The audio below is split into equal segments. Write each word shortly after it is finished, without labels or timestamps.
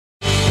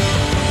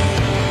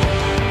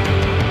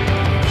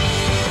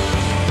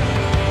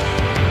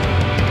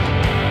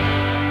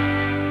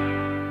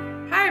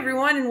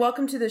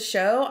welcome to the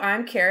show.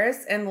 I'm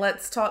Karis, and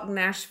let's talk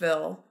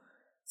Nashville.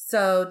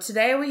 So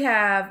today we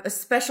have a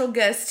special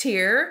guest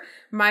here,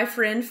 my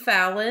friend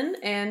Fallon,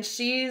 and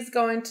she's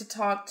going to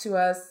talk to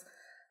us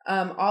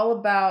all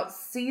about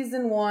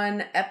Season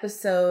 1,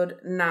 Episode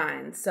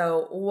 9.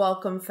 So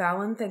welcome,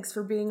 Fallon. Thanks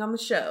for being on the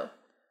show.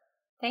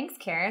 Thanks,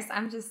 Karis.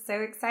 I'm just so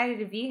excited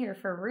to be here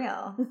for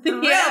real. For Yeah.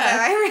 real,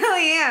 though. I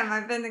really am.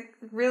 I've been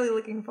really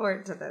looking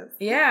forward to this.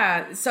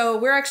 Yeah, so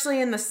we're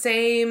actually in the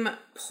same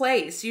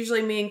place.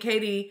 Usually me and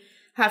Katie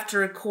have to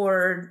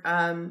record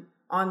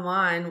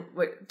online,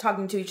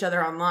 talking to each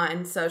other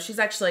online. So she's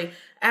actually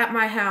at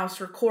my house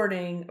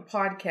recording a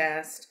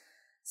podcast.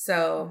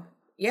 So,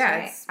 yeah,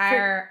 right. it's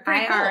our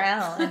pretty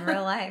IRL cool. in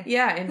real life.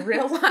 Yeah, in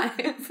real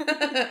life.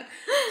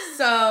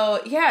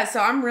 So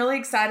I'm really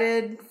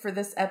excited for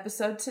this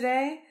episode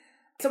today.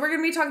 So we're going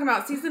to be talking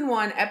about Season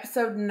 1,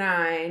 Episode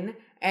 9,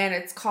 and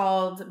it's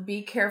called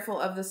Be Careful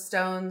of the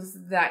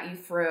Stones That You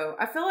Throw.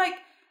 I feel like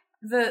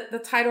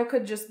the title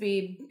could just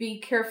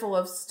be Careful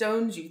of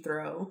Stones You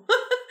Throw.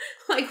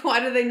 Like, why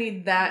do they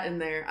need that in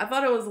there? I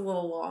thought it was a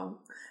little long.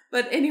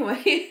 But anyways,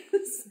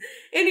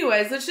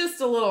 it's just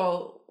a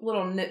little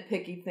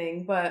nitpicky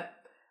thing. But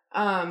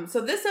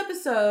so this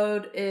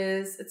episode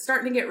it's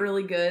starting to get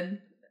really good.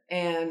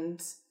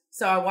 And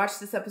so I watched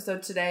this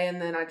episode today, and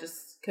then I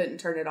just couldn't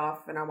turn it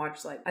off, and I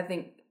watched I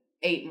think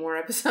 8 more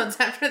episodes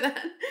after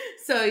that.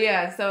 So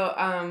yeah,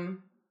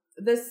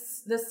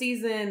 this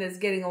season is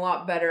getting a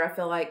lot better. I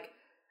feel like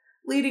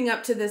leading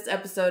up to this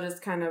episode is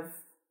kind of,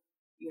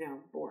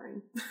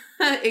 boring.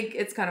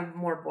 It's kind of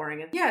more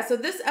boring. Yeah, so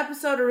this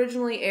episode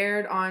originally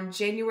aired on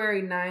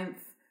January 9th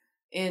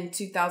in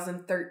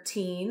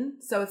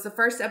 2013. So it's the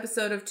first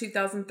episode of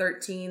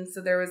 2013.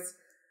 So there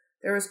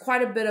was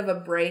quite a bit of a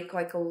break,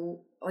 like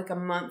a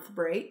month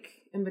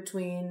break in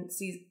between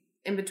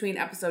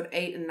episode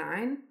 8 and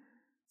 9.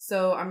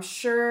 So I'm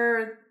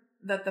sure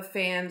that the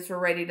fans were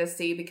ready to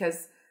see,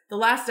 because the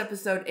last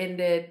episode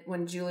ended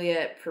when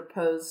Juliet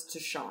proposed to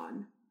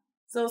Sean.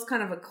 So it was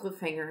kind of a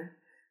cliffhanger.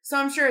 So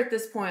I'm sure at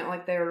this point,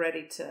 they were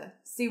ready to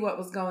see what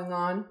was going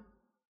on.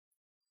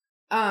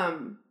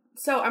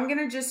 So I'm going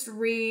to just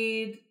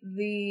read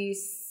the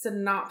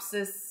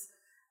synopsis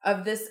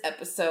of this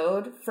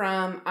episode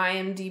from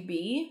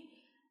IMDb.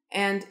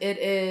 And it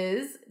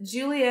is,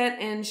 Juliet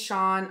and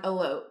Sean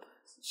elope.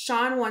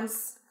 Sean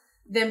wants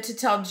them to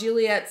tell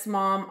Juliet's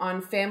mom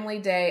on family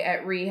day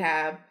at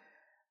rehab,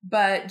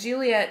 but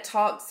Juliet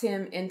talks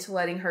him into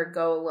letting her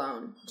go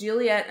alone.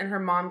 Juliet and her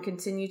mom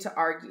continue to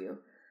argue.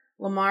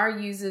 Lamar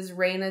uses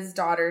Raina's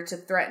daughter to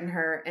threaten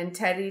her, and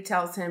Teddy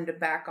tells him to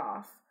back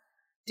off.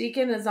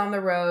 Deacon is on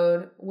the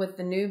road with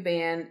the new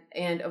band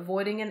and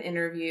avoiding an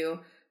interview,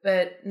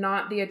 but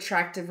not the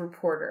attractive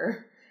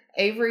reporter.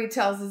 Avery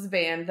tells his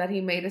band that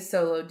he made a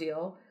solo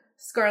deal.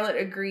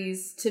 Scarlett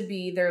agrees to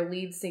be their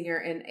lead singer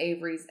in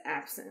Avery's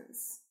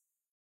absence.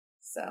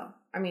 So,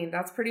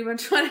 that's pretty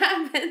much what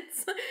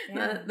happens.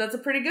 Yeah. That's a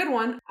pretty good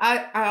one.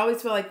 I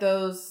always feel like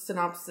those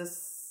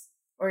synopses,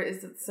 or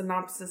is it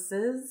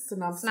synopsises?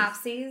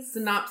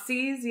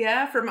 Synopses,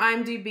 yeah, from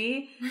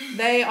IMDb.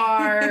 They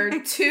are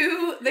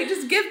they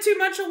just give too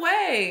much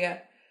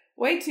away.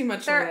 Way too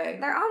much away.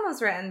 They're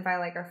almost written by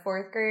a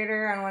 4th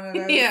grader on one of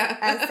those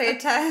essay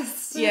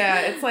tests.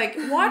 Yeah, it's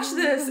watch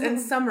this and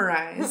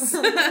summarize.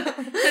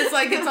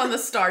 It's on the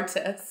STAR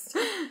test.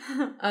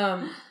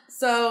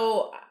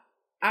 So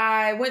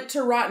I went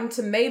to Rotten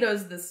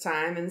Tomatoes this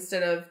time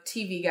instead of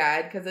TV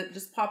Guide, because it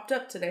just popped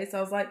up today. So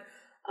I was like,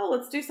 oh,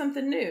 let's do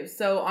something new.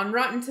 So on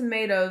Rotten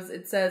Tomatoes,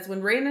 it says,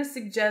 when Raina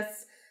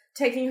suggests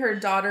taking her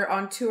daughter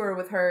on tour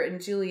with her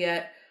and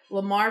Juliet,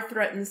 Lamar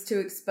threatens to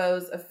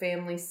expose a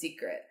family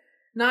secret.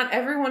 Not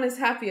everyone is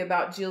happy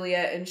about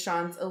Juliet and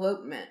Sean's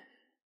elopement.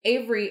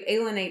 Avery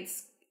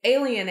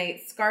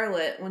alienates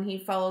Scarlett when he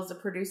follows the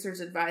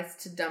producer's advice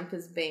to dump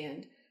his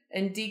band,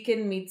 and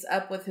Deacon meets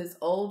up with his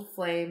old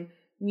flame,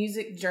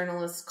 music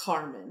journalist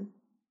Carmen.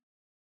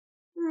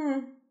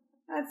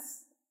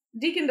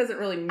 Deacon doesn't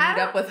really meet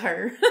up with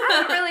her. I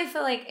don't really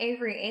feel like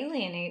Avery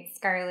alienates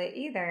Scarlett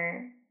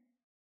either.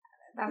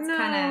 That's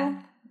kind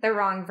of the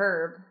wrong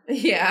verb.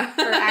 Yeah.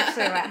 For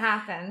actually what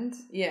happened.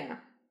 Yeah.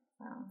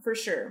 For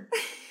sure.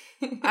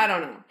 I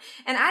don't know.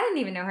 And I didn't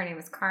even know her name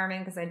was Carmen,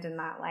 because I did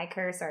not like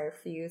her, so I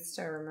refused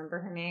to remember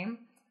her name.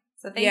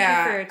 So thank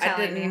you for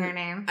telling me her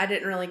name. I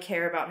didn't really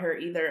care about her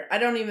either. I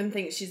don't even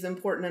think she's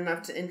important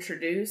enough to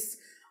introduce.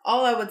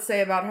 All I would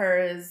say about her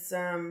is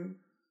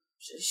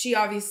she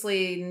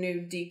obviously knew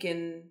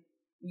Deacon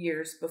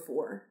years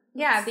before.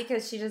 Yeah,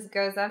 because she just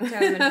goes up to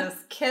him and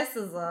just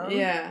kisses him.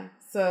 Yeah.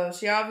 So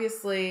she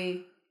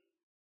obviously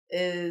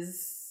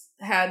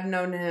had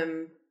known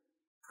him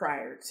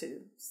prior to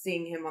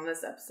seeing him on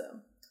this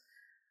episode.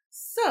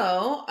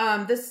 So,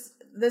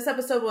 this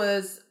episode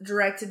was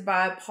directed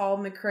by Paul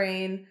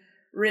McCrane,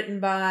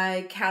 written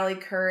by Callie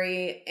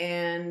Curry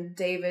and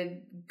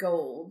David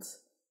Gold.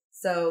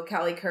 So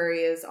Callie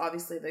Curry is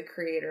obviously the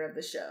creator of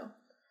the show.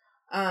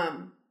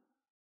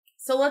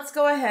 So let's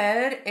go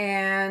ahead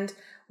and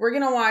we're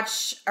going to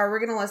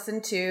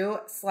listen to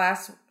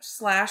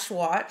slash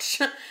watch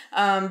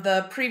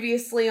the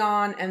previously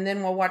on, and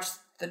then we'll watch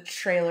the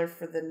trailer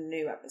for the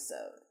new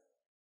episode.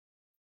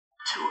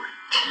 Tour.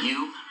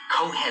 You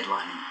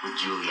co-headlining with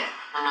Juliet.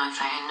 I'm not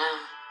saying no.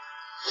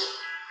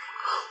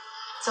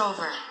 It's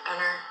over,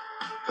 Gunnar.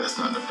 That's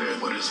not an affair.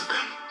 What is it then?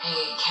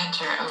 Hey,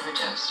 Cantor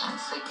overdosed on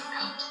sleeping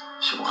pills.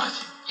 She what?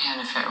 He had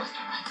an affair with me,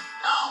 right?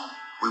 No.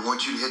 We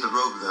want you to hit the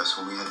road with us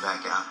when we head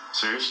back out.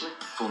 Seriously?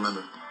 Full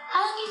member. How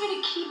long are you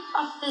going to keep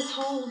up this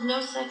whole no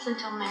sex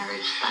until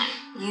marriage thing?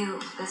 You,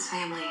 this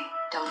family,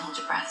 don't hold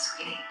your breath,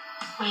 sweetie.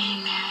 Will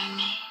you marry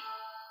me?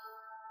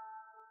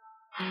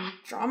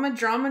 Drama.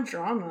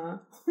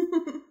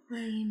 Will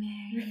you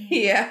marry me?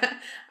 Yeah,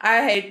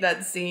 I hate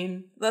that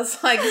scene.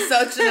 That's like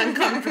such an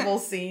uncomfortable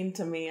scene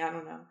to me. I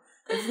don't know.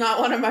 It's not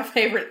one of my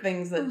favorite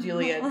things that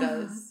Juliet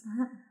does.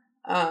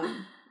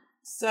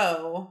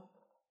 So,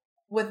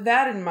 with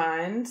that in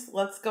mind,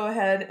 let's go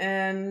ahead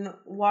and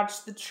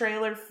watch the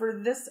trailer for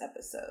this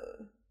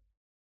episode.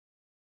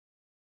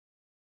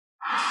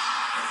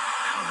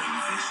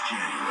 Coming this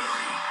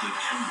January, the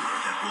tour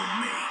that will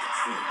make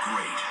for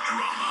great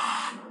drama.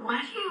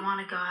 Why do you want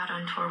to go out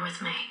on tour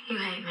with me? You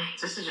hate me.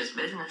 This is just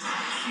business.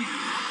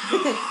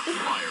 Cue the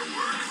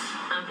fireworks.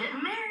 I'm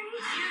getting married.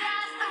 You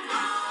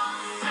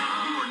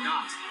are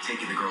not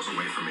taking the girls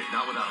away from me,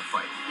 not without a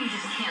fight. You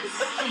just can't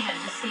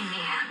stand to see me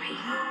happy.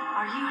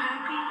 Are you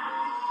happy?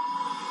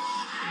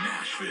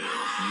 Nashville.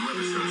 New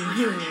episodes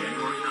return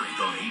January 9th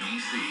on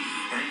ABC.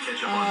 And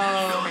catch up on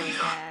Nashville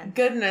anytime.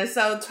 Goodness.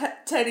 So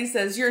Teddy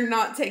says, you're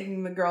not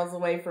taking the girls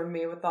away from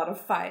me without a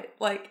fight.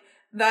 Like,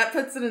 that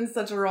puts it in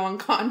such a wrong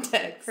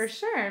context. For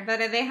sure. But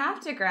they have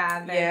to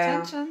grab their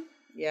attention.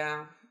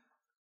 Yeah.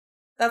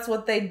 That's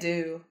what they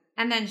do.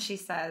 And then she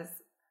says,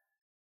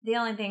 the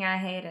only thing I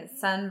hate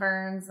is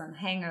sunburns and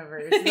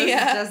hangovers. This is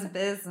just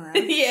business.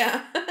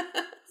 Yeah.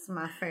 It's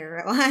my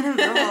favorite line of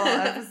the whole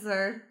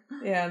episode.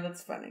 Yeah,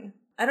 that's funny.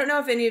 I don't know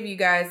if any of you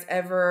guys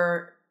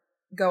ever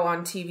go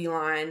on TV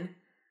Line.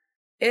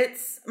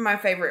 It's my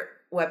favorite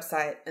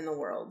website in the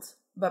world.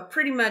 But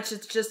pretty much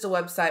it's just a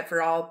website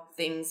for all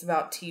things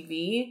about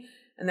TV.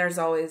 And there's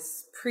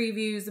always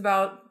previews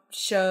about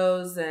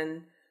shows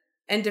and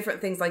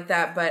different things like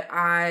that. But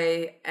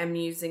I am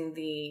using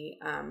the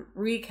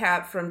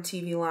recap from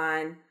TV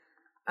Line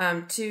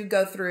to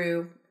go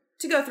through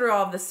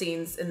all of the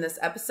scenes in this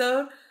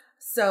episode.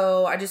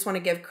 So I just want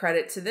to give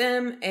credit to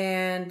them.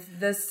 And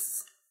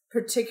this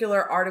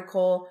particular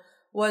article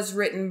was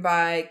written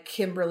by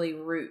Kimberly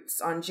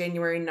Roots on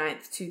January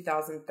 9th,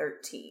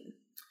 2013.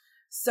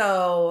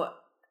 So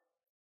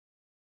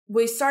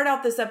we start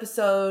out this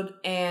episode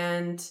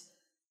and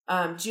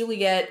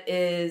Juliet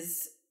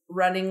is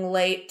running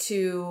late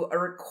to a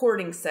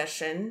recording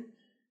session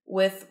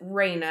with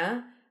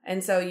Raina.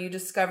 And so you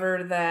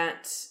discover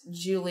that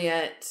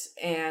Juliet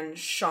and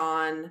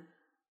Sean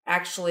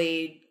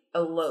actually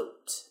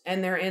eloped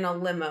and they're in a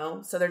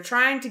limo. So they're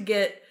trying to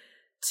get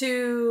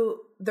to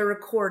the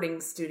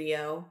recording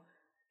studio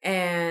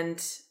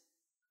and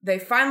they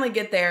finally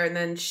get there and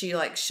then she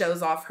like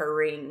shows off her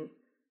ring.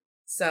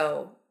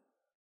 So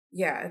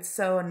yeah, it's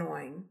so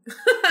annoying.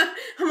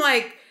 I'm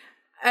like,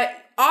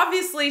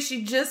 obviously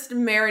she just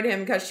married him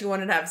because she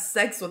wanted to have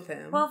sex with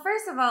him. Well,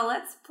 first of all,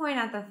 let's point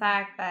out the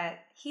fact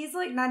that he's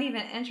like not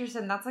even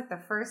interested. And that's like the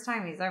first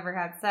time he's ever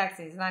had sex.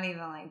 He's not even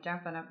like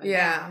jumping up and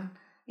down.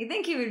 You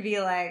think he would be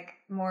like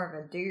more of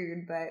a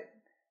dude, but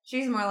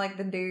she's more like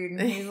the dude.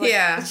 And he's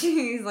like,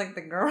 she's like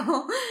the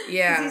girl.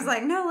 Yeah. He's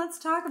like, no, let's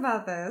talk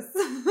about this.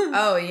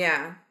 Oh,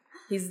 yeah.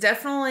 He's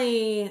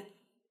definitely,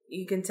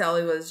 you can tell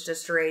he was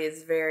just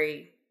raised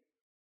very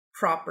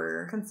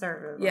proper.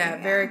 Conservatively.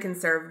 Yeah, very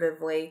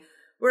conservatively.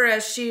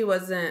 Whereas she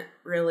wasn't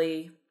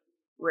really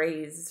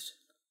raised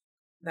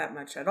that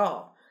much at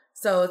all.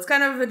 So it's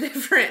kind of a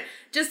different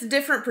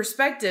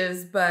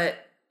perspectives, but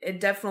it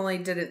definitely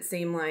didn't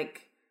seem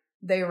like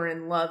they were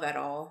in love at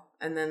all.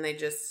 And then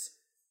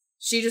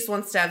she just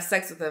wants to have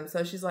sex with him.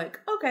 So she's like,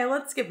 okay,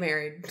 let's get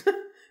married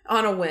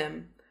on a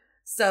whim.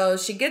 So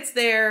she gets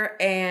there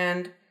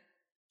and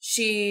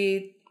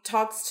she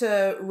talks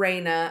to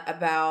Raina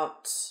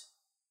about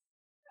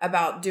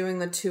doing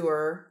the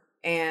tour.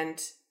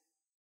 And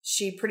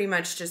she pretty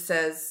much just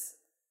says,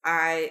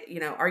 are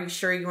you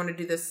sure you want to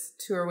do this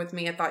tour with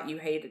me? I thought you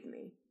hated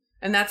me.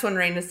 And that's when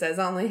Raina says,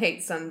 I only hate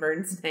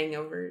sunburns and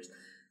hangovers.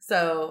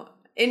 So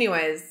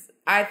anyways,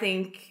 I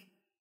think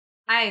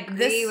I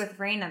agree with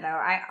Raina, though.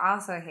 I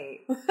also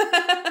hate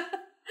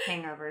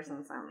hangovers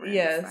and sunburns.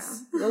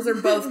 Yes, so. Those are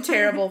both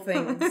terrible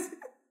things.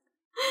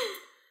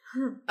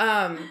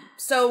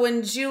 So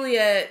when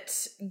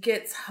Juliet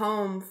gets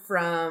home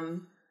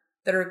from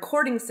the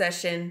recording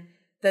session,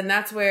 then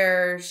that's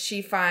where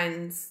she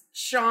finds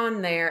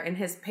Sean there and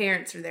his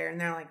parents are there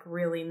and they're like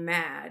really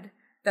mad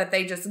that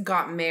they just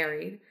got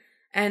married.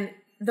 And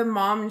the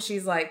mom,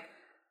 she's like,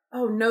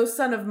 oh, no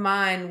son of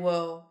mine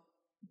will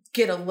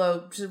get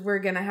eloped. We're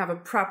going to have a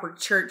proper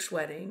church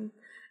wedding.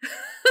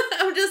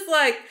 I'm just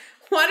like,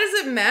 why does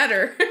it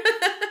matter?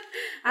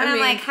 And I'm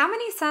like, how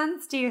many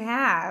sons do you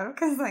have?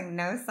 Because, like,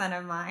 no son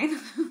of mine.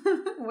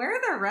 Where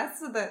are the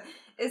rest of the...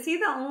 Is he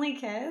the only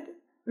kid?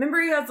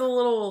 Remember he has a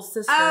little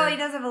sister. Oh, he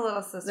does have a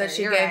little sister. That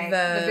she You're gave right.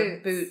 the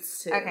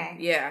boots to. Okay.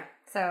 Yeah.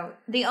 So,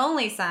 the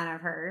only son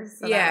of hers.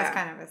 So Yeah. that was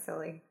kind of a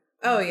silly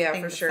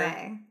thing for sure.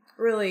 Say.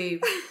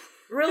 Really,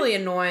 really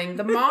annoying.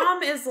 The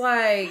mom is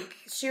like,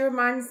 she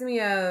reminds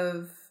me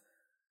of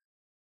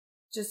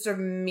just a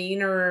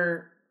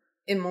meaner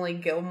Emily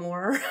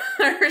Gilmore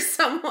or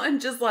someone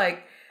just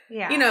like,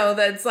 Yeah. you know,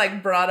 that's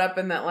like brought up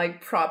in that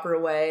like proper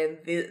way.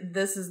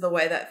 This is the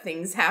way that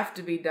things have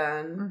to be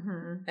done.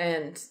 Mm-hmm.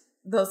 And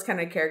those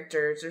kind of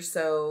characters are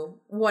so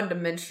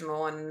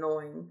one-dimensional and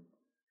annoying.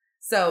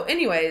 So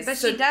anyways. But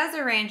she does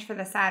arrange for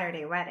the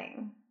Saturday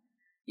wedding.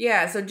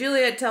 Yeah, so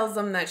Juliet tells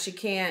them that she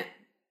can't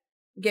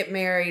get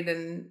married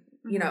and,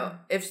 you know,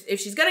 if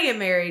she's going to get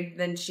married,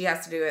 then she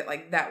has to do it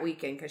like that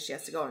weekend because she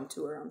has to go on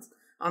tour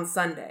on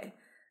Sunday.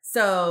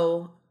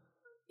 So,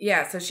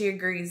 yeah, so she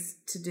agrees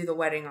to do the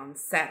wedding on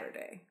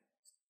Saturday.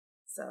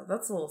 So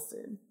that's a little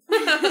soon.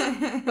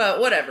 But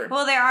whatever.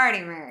 Well, they're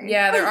already married.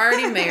 Yeah, they're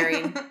already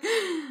married.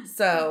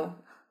 So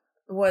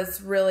it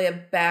was really a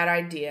bad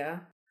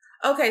idea.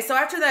 Okay, so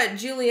after that,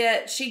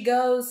 Juliet, she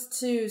goes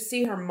to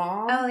see her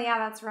mom. Oh, yeah,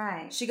 that's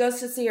right. She goes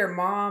to see her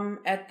mom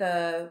at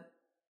the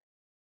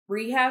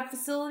rehab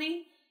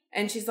facility.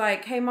 And she's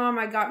like, hey, Mom,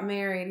 I got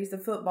married. He's a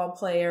football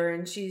player.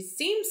 And she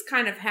seems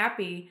kind of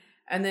happy.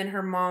 And then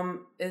her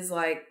mom is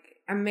like,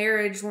 a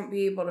marriage won't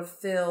be able to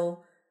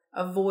fill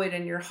a void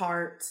in your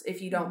heart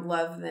if you don't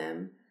love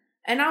them.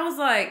 And I was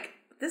like,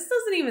 this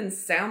doesn't even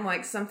sound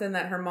like something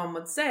that her mom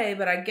would say,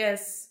 but I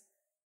guess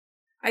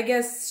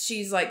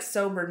she's like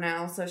sober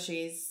now, so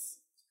she's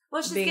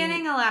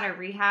getting a lot of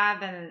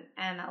rehab,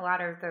 and a lot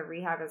of the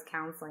rehab is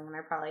counseling, and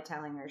they're probably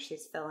telling her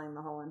she's filling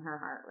the hole in her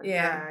heart with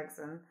drugs.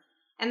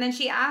 And then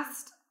she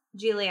asked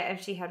Julia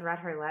if she had read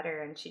her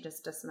letter, and she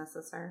just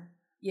dismisses her.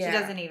 Yeah. She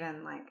doesn't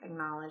even like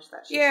acknowledge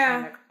that she's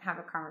trying to have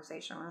a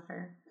conversation with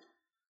her.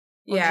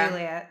 Well,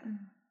 Juliet.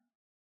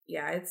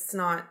 Yeah, it's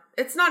not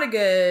a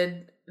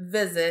good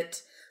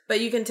visit, but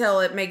you can tell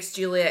it makes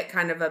Juliet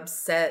kind of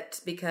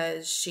upset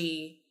because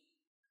she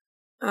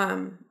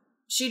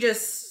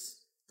just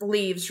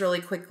leaves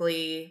really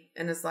quickly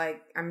and is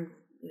like,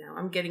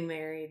 I'm getting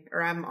married,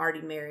 or I'm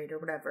already married, or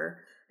whatever,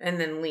 and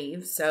then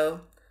leaves.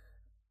 So,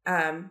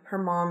 her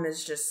mom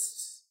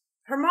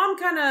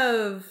kind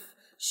of,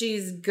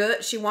 she's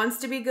good. She wants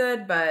to be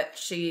good, but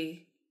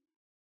she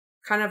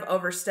kind of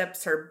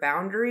oversteps her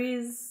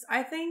boundaries,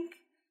 I think,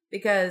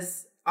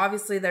 because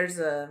obviously there's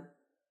a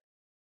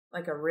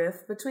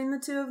rift between the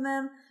two of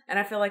them. And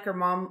I feel like her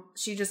mom,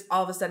 she just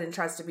all of a sudden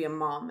tries to be a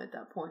mom at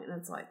that point. And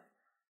it's like,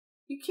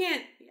 you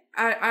can't,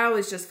 I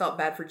always just felt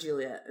bad for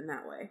Juliet in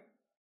that way.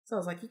 So I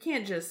was like, you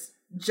can't just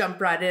jump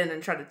right in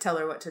and try to tell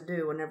her what to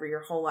do whenever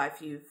your whole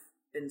life you've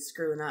been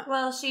screwing up.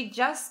 Well, she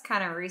just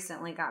kind of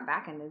recently got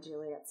back into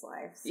Juliet's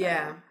life. So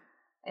yeah.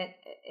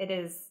 It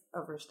is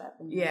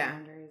overstepping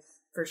boundaries.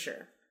 For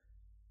sure.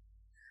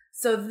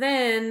 So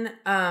then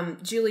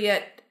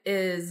Juliet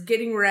is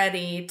getting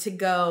ready to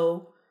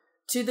go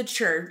to the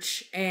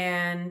church,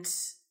 and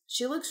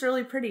she looks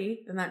really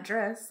pretty in that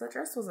dress. That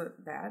dress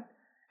wasn't bad.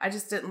 I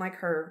just didn't like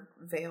her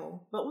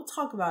veil, but we'll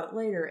talk about it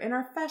later in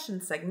our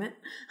fashion segment.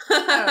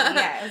 Oh,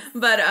 yes.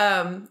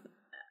 But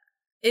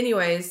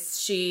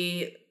anyways,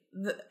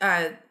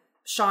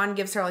 Sean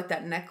gives her like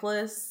that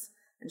necklace,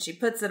 and she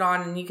puts it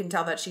on, and you can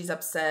tell that she's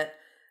upset.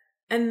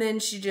 And then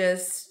she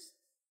drives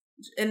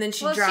in the limo.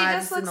 She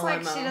just looks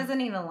like she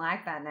doesn't even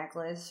like that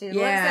necklace. She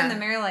looks in the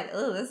mirror like,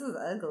 oh, this is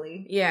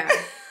ugly. Yeah.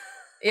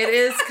 It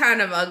is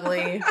kind of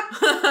ugly.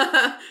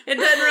 It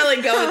doesn't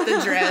really go with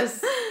the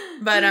dress.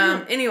 But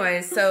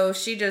anyway, so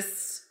she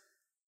just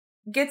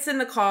gets in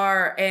the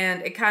car,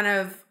 and it kind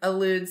of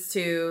alludes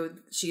to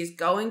she's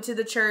going to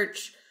the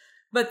church,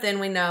 but then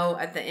we know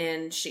at the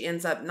end she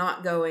ends up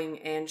not going,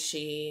 and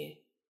she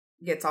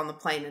gets on the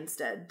plane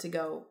instead to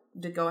go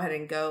ahead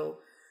and go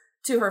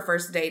to her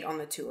first date on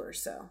the tour.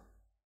 So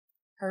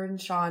her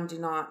and Sean do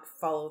not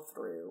follow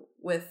through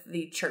with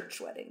the church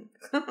wedding.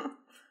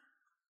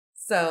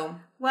 So,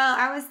 well,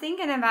 I was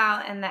thinking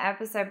about in the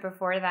episode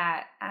before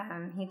that,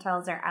 he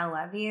tells her, I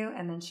love you,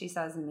 and then she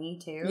says, me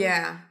too.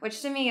 Yeah.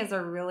 Which to me is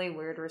a really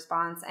weird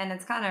response, and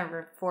it's kind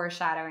of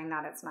foreshadowing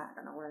that it's not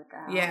going to work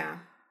out. Yeah.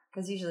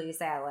 Because usually you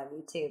say, I love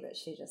you too, but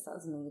she just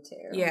says, me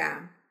too.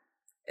 Yeah.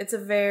 It's a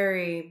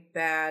very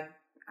bad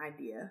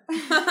idea.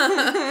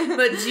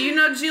 But do you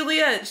know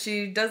Juliet?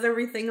 She does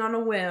everything on a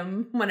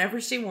whim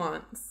whenever she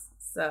wants.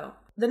 So,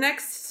 the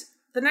next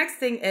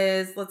thing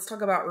is, let's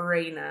talk about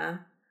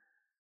Raina.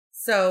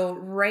 So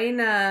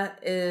Raina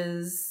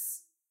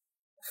is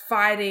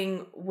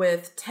fighting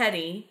with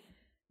Teddy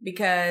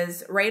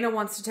because Raina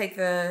wants to take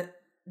the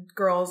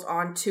girls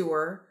on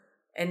tour,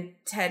 and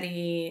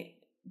Teddy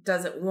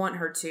doesn't want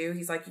her to.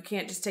 He's like, you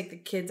can't just take the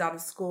kids out of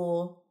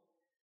school.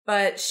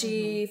 But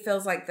she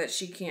feels like that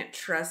she can't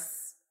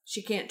trust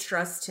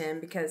him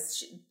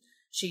because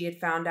she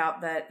had found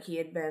out that he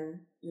had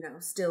been,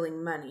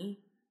 stealing money.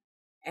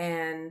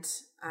 And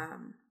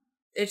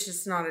it's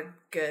just not a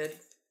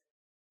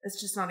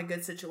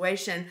good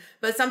situation.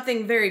 But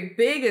something very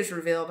big is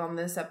revealed on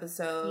this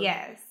episode.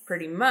 Yes.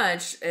 Pretty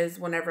much is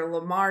whenever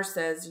Lamar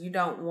says you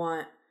don't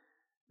want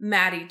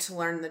Maddie to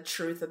learn the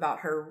truth about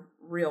her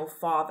real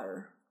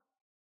father.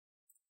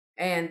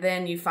 And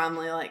then you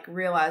finally like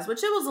realize,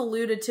 which it was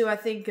alluded to, I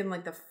think, in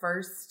like the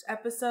first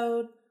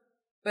episode,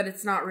 but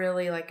it's not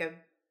really like a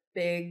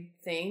big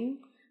thing.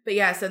 But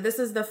yeah, so this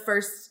is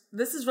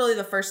really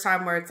the first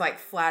time where it's like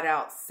flat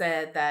out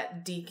said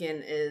that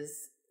Deacon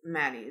is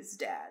Maddie's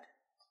dad.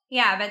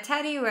 Yeah, but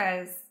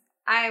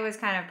I was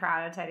kind of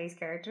proud of Teddy's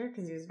character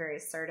because he was very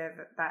assertive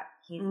that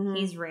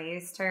he's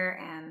raised her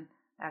and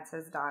that's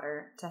his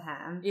daughter to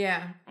him.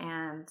 Yeah.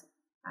 And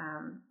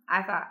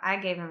I thought I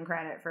gave him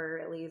credit for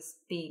at least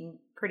being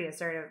pretty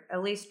assertive,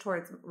 at least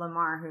towards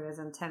Lamar, who is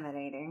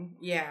intimidating.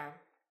 Yeah.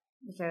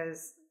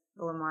 Because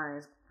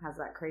Lamar has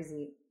that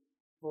crazy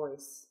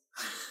voice.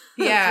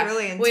 Yeah. It's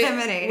really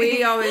intimidating.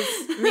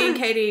 Me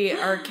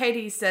and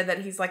Katie said that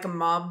he's like a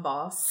mob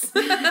boss,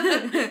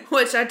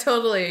 which I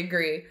totally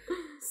agree.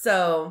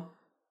 So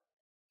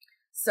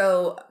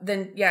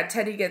then, yeah,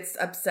 Teddy gets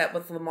upset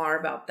with Lamar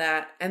about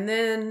that. And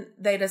then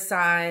they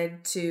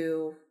decide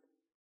to,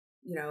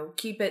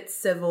 keep it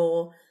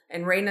civil.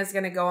 And Raina's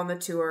going to go on the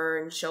tour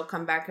and she'll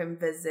come back and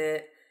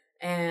visit.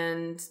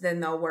 And then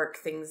they'll work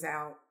things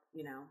out,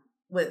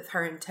 with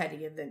her and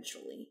Teddy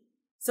eventually.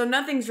 So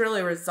nothing's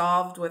really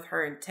resolved with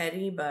her and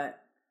Teddy, but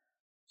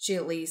she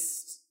at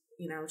least,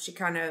 she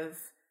kind of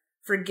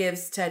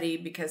forgives Teddy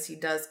because he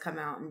does come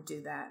out and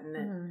do that.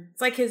 And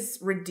it's like his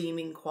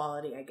redeeming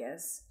quality, I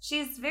guess.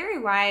 She's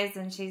very wise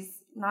and she's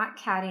not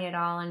catty at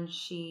all. And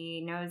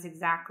she knows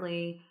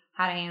exactly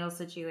how to handle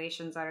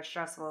situations that are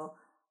stressful.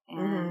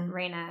 And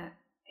Raina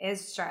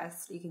is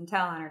stressed. You can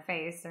tell on her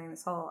face during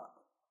this whole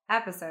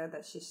episode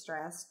that she's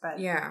stressed, but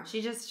yeah,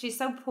 she's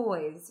so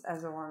poised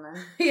as a woman.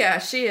 Yeah,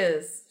 she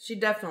is. She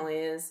definitely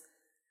is.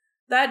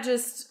 That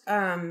just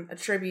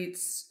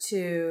attributes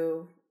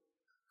to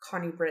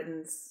Connie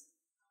Britton's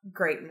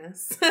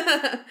greatness.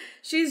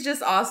 She's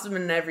just awesome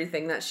in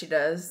everything that she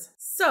does.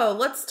 So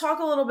let's talk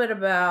a little bit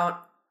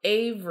about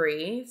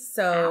Avery.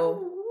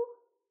 So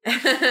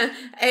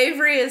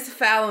Avery is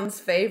Fallon's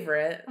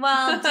favorite.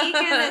 Well,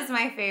 Deacon is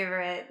my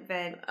favorite,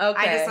 but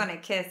I just want to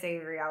kiss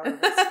Avery all over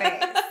his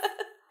face.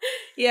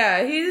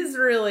 Yeah, he's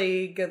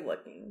really good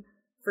looking,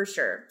 for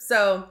sure.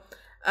 So,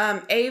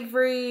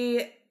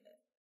 Avery,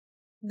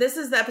 this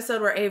is the episode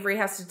where Avery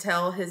has to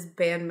tell his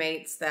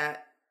bandmates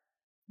that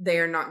they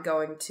are not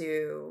going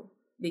to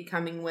be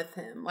coming with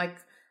him, like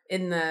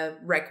in the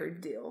record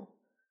deal.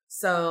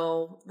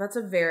 So, that's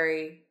a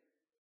very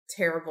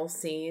terrible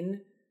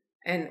scene.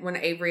 And when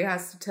Avery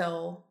has to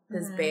tell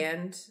his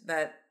band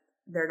that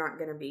they're not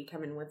going to be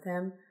coming with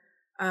him.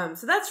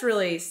 So that's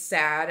really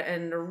sad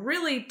and a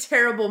really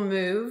terrible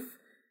move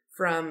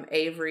from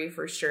Avery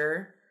for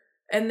sure.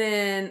 And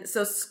then,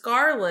 so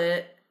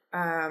Scarlett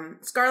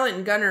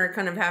and Gunnar are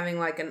kind of having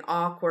like an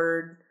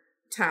awkward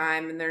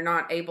time and they're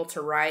not able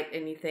to write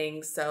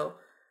anything. So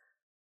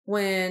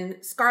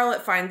when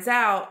Scarlett finds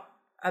out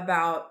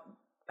about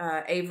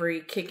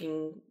Avery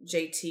kicking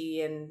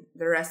JT and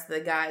the rest of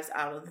the guys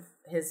out of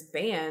his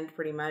band,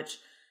 pretty much,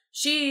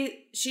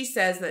 she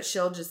says that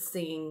she'll just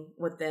sing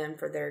with them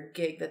for their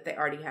gig that they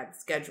already had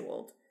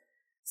scheduled.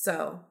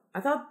 So I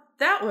thought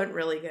that went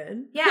really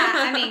good. Yeah,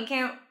 I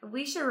mean,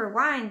 we should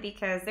rewind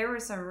because there were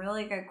some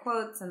really good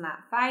quotes in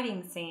that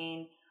fighting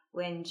scene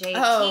when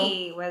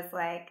JT was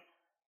like,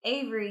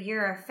 Avery,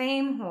 you're a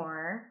fame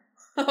whore.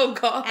 Oh,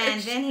 gosh.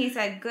 And then he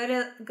said,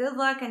 good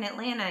luck in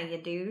Atlanta, you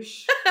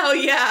douche. Oh,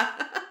 yeah.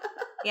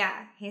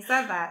 Yeah, he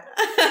said that.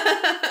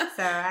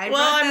 So I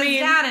wrote those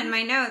down in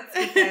my notes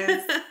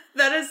because...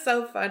 That is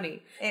so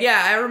funny.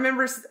 Yeah, I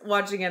remember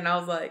watching it and I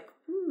was like,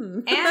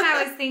 And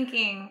I was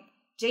thinking,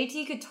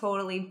 JT could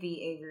totally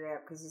beat Avery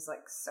up because he's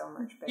like so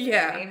much bigger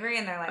than Avery.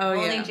 And they're like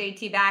holding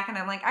JT back. And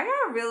I'm like, I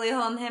gotta really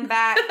hold him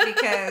back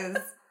because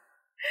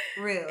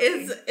really.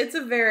 It's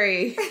a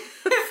very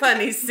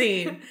funny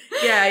scene.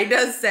 Yeah, he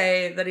does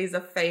say that he's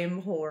a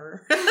fame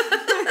whore.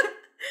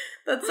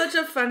 That's such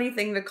a funny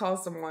thing to call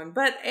someone.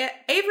 But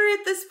Avery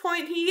at this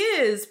point, he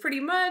is pretty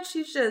much.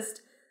 He's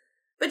just...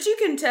 But you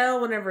can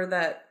tell whenever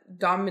that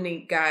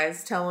Dominique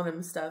guy's telling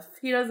him stuff,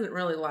 he doesn't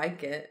really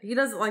like it. He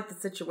doesn't like the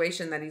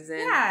situation that he's in.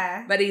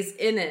 Yeah. But he's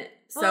in it.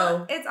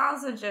 So it's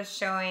also just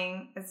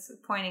it's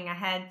pointing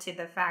ahead to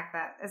the fact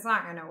that it's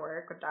not going to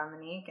work with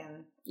Dominique.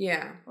 And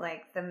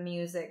like the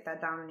music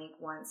that Dominique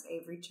wants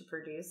Avery to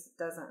produce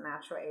doesn't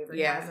match what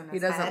Avery has in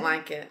his head. He doesn't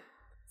like it.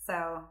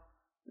 So.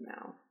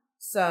 No.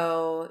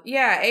 So,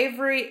 yeah,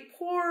 Avery,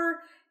 poor.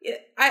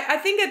 I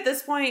think at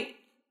this point,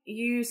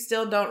 you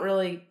still don't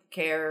really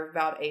care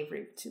about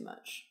Avery too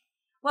much.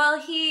 Well,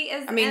 he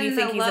is you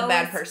think he's a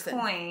bad person.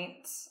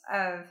 Point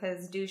of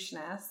his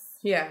doucheness.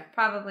 Yeah.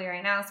 Probably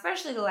right now,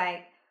 especially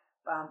like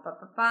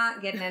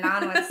getting it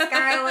on with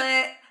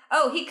Scarlett.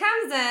 Oh, he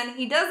comes in,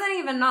 he doesn't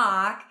even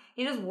knock. He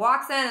He just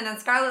walks in, and then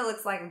Scarlett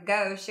looks like a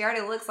ghost. She already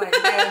looks like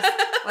a ghost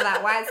with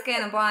that white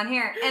skin and blonde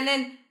hair. And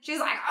then she's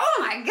like, oh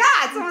my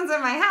God, someone's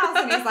in my house.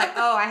 And he's like,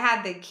 oh, I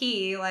had the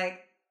key. Like,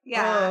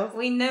 yeah,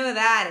 we know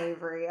that,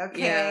 Avery.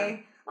 Okay. Yeah.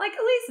 Like,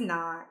 at least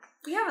knock.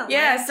 You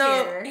haven't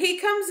so here. He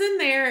comes in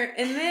there,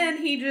 and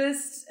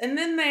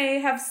then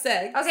they have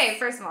sex. Okay,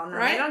 first of all, no,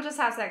 right? They don't just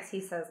have sex.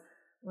 He says,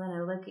 when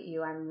I look at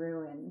you, I'm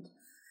ruined.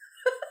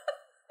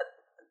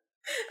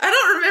 I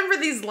don't remember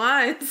these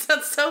lines.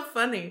 That's so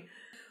funny.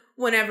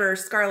 Whenever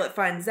Scarlett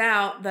finds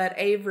out that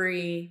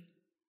Avery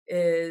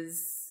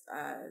is,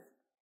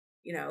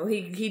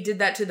 he did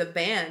that to the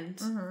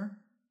band,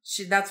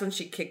 that's when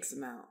she kicks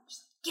him out.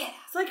 She's like, yeah.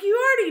 It's like, you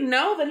already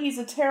know that he's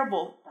a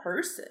terrible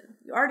person.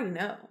 You already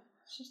know.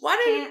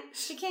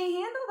 She can't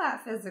handle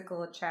that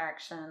physical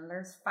attraction.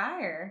 There's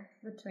fire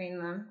between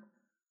them.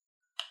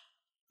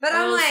 But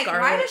I'm like,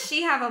 Scarlett. Why does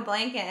she have a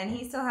blanket and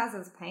he still has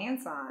his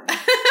pants on?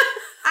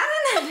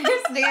 I don't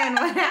understand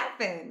what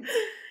happened.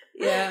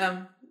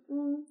 Yeah.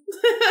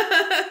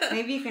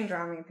 Maybe you can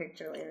draw me a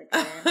picture later,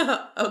 Karen.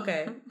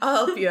 Okay.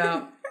 I'll help you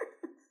out.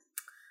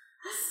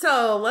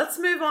 So let's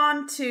move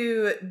on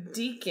to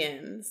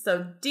Deacon.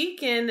 So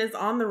Deacon is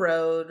on the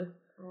road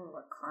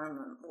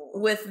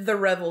with the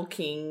Rebel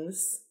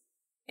Kings,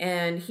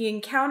 and he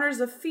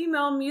encounters a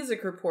female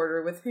music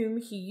reporter with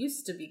whom he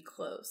used to be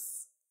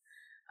close.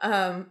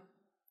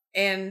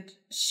 And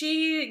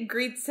she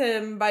greets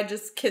him by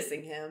just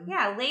kissing him.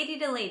 Yeah, lady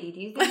to lady.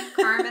 Do you think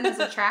Carmen is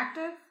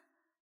attractive?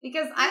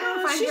 Because I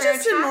don't find her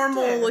attractive. She's just a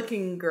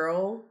normal-looking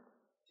girl.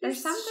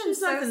 There's something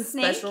so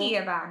snaky special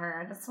about her.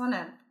 I just want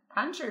to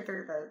punch her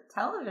through the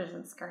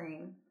television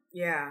screen.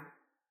 Yeah.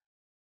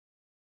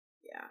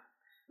 Yeah.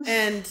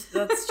 And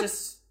that's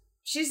just...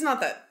 She's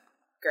not that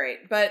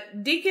great.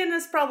 But Deacon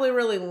is probably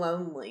really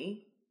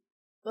lonely.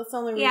 That's the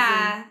only reason.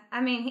 Yeah. I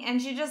mean, and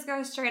she just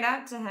goes straight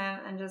up to him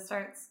and just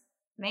starts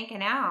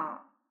making out.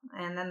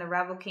 And then the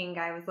Rebel King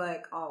guy was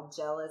like all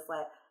jealous,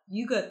 like,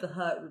 you got the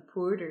hot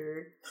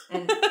reporter.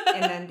 And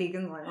then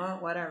Deacon's like, oh,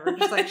 whatever.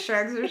 Just like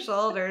shrugs her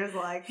shoulders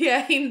like.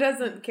 Yeah, he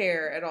doesn't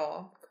care at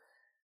all.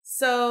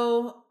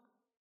 So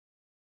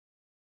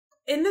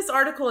in this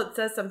article, it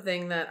says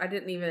something that I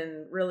didn't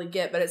even really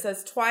get, but it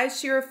says twice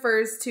she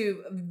refers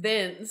to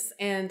Vince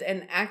and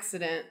an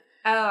accident,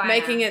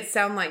 making it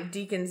sound like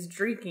Deacon's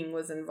drinking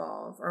was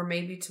involved, or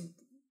maybe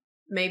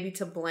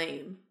to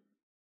blame.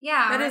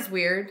 Yeah. That is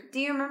weird. Do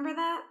you remember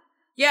that?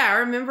 Yeah, I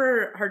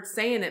remember her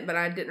saying it, but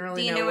I didn't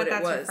really know what it was. Do you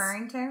know what that's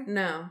referring to?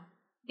 No.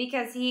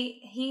 Because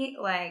he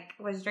like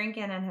was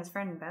drinking and his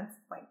friend Vince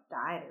like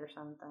died or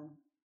something.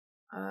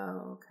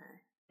 Oh,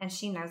 okay. And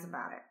she knows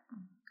about it.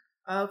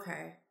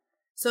 Okay.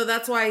 So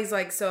that's why he's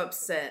like so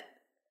upset,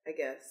 I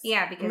guess.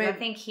 Yeah, because I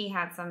think he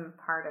had some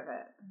part of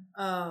it.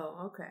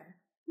 Oh, okay.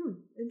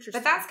 Interesting.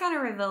 But that's kind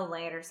of revealed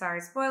later. Sorry,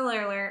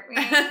 spoiler alert.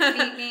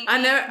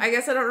 I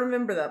guess I don't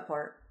remember that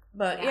part.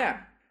 But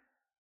yeah.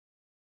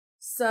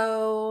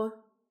 So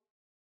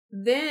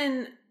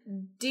then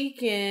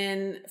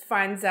Deacon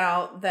finds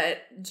out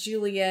that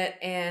Juliet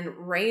and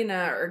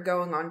Raina are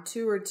going on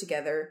tour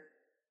together,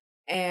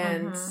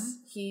 and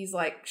he's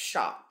like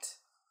shocked.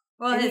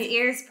 Well, and his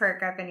ears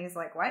perk up and he's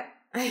like, what?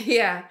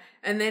 Yeah.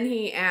 And then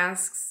he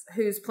asks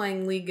who's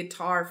playing lead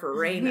guitar for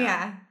Raina.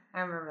 Yeah, I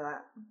remember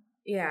that.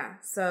 Yeah,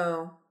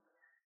 so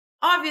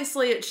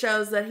obviously it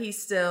shows that he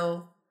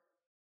still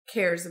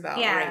cares about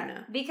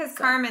Raina. Because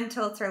Carmen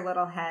tilts her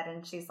little head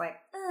and she's like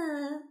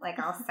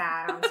all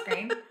sad on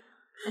screen.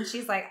 And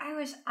she's like, I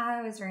wish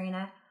I was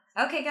Raina.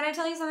 Okay, can I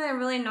tell you something that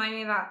really annoyed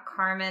me about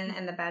Carmen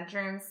in the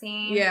bedroom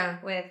scene? Yeah.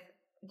 With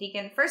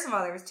Deacon. First of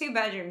all, there was 2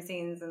 bedroom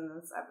scenes in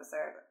this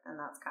episode, and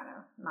that's kind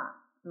of not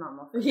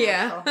normal for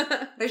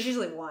There's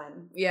usually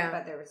 1. Yeah.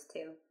 But there was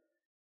 2.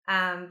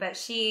 But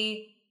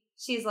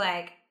she's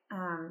like,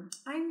 I'm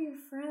your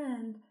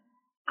friend.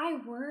 I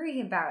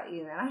worry about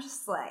you. And I was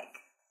just like,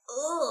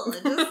 ugh,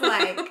 just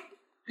like,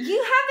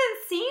 you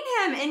haven't seen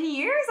him in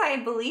years, I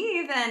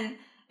believe,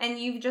 and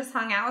you've just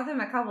hung out with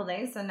him a couple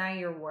days, so now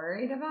you're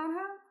worried about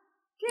him?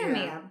 Give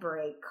me a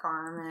break,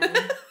 Carmen.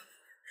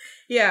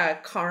 Yeah,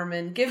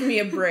 Carmen, give me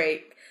a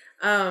break.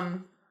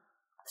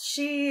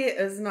 She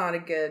is not a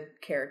good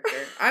character.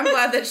 I'm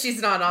glad that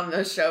she's not on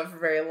this show for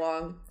very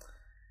long.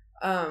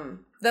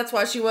 That's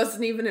why she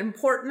wasn't even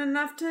important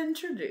enough to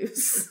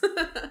introduce.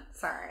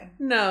 Sorry.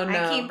 No.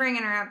 I keep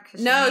bringing her up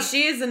because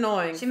she is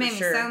annoying. She made me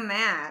so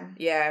mad.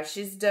 Yeah,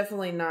 she's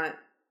definitely not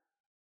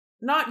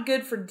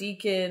good for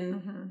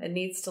Deacon and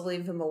needs to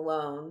leave him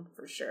alone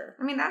for sure.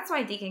 I mean, that's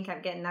why Deacon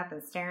kept getting up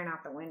and staring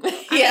out the window.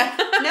 Yeah.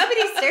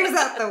 Nobody stares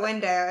out the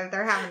window if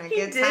they're having a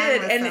good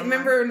time with and someone.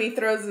 Remember when he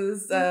throws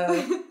his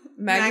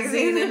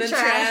magazine in the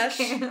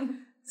trash?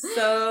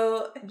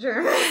 So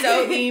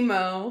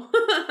emo.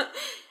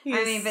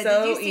 But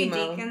did you see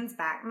Deacon's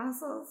back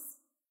muscles?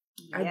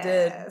 Yes. I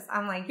did.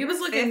 I'm like, he was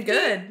looking 50?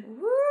 good.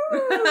 Woo!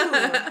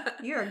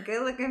 You're a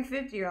good looking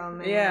 50-year-old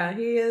man. Yeah,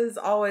 he is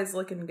always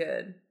looking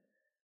good.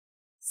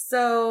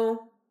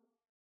 So,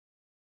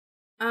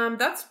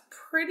 that's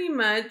pretty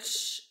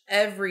much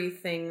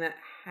everything that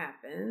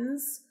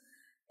happens.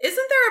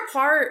 Isn't there a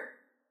part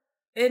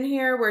in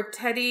here where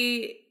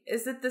Teddy...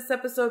 Is it this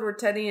episode where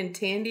Teddy and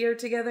Tandy are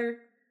together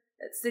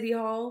at City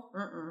Hall?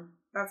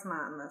 That's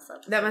not in this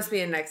episode. That must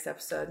be in next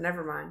episode.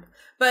 Never mind.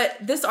 But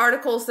this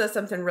article says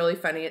something really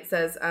funny. It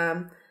says,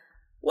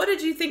 what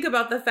did you think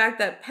about the fact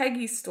that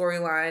Peggy's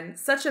storyline,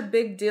 such a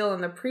big deal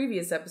in the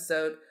previous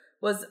episode,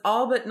 was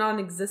all but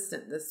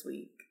non-existent this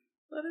week?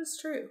 That is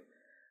true.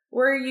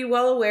 Were you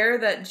well aware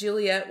that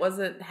Juliet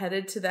wasn't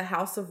headed to the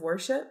house of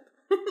worship?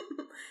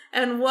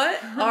 And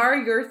what are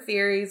your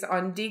theories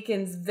on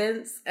Deacon's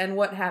Vince and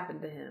what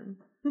happened to him?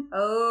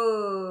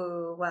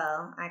 Oh,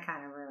 well, I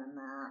kind of ruined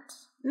that.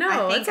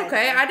 No, it's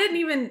okay. I didn't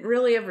even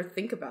really ever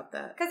think about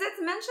that. Because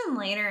it's mentioned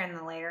later in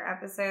the later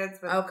episodes.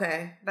 But,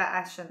 okay. But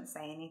I shouldn't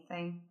say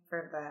anything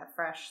for the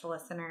fresh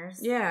listeners.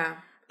 Yeah.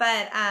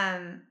 But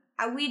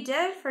we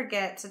did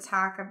forget to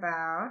talk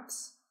about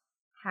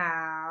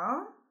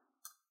how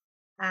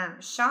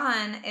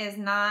Sean is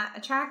not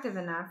attractive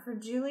enough for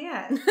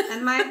Juliet,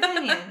 in my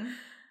opinion.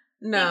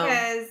 No.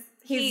 Because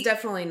he's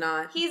definitely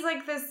not. He's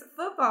like this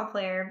football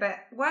player, but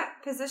what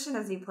position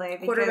does he play?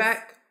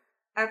 Quarterback.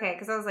 Okay,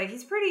 because I was like,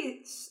 he's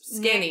pretty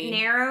skinny,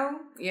 narrow.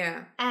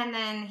 Yeah. And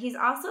then he's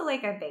also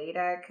like a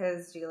beta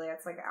because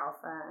Juliet's like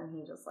alpha, and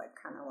he just like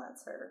kind of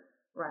lets her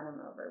run him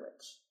over,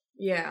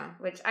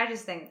 which I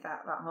just think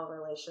that whole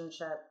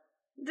relationship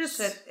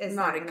is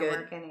not going to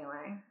work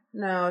anyway.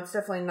 No, it's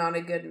definitely not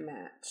a good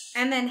match.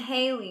 And then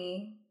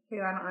Haley,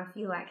 who I don't know if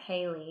you like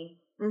Haley,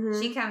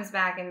 she comes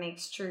back and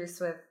makes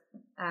truce with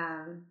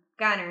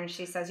Gunner, and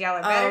she says, y'all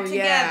are better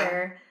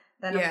together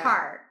than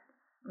apart.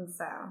 And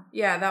so.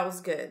 Yeah, that was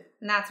good.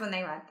 And that's when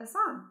they write the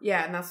song.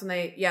 Yeah, and that's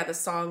when the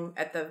song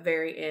at the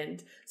very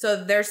end. So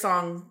their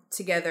song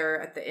together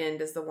at the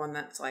end is the one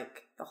that's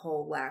like the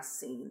whole last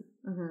scene.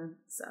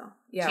 So,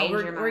 yeah,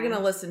 we're going to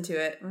listen to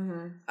it.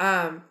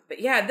 But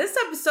yeah, this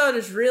episode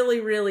is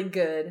really, really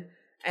good.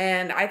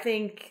 And I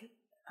think,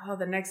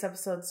 the next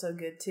episode's so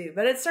good too.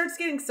 But it starts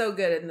getting so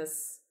good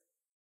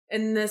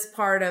in this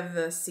part of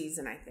the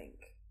season, I think.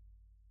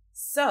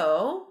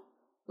 So,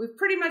 we've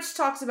pretty much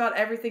talked about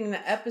everything in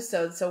the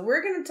episode. So,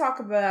 we're going to talk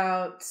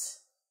about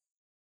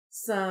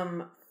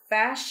some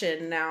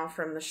fashion now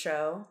from the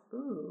show.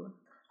 Ooh.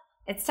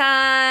 It's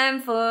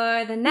time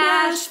for the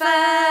Nash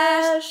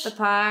Fash, the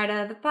part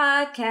of the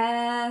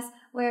podcast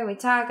where we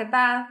talk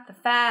about the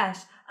fash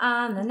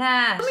on the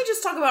Nash. Let me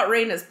just talk about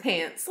Raina's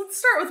pants. Let's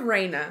start with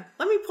Raina.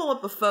 Let me pull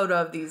up a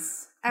photo of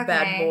these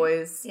bad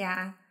boys.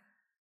 Yeah.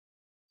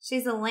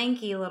 She's a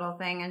lanky little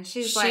thing, and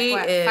she's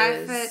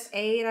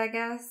 5'8", I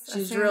guess.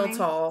 She's real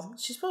tall.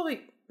 She's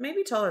probably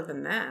maybe taller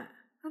than that.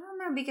 I don't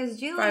know, because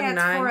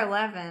Juliet's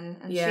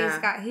 4'11", and she's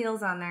got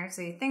heels on there,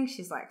 so you think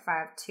she's like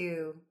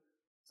 5'2".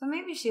 So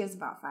maybe she is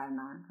about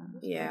 5'9".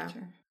 Yeah.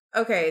 Picture.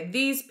 Okay,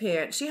 these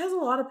pants. She has a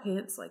lot of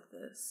pants like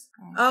this.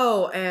 Right.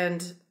 Oh,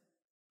 and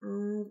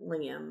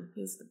Liam.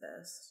 He's the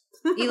best.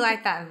 You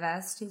like that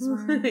vest he's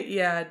wearing?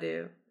 Yeah, I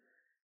do.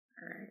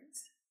 All right.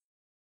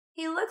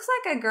 He looks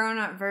like a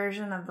grown-up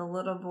version of the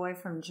little boy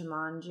from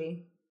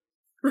Jumanji.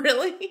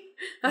 Really?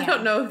 Yeah. I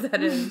don't know what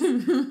that is.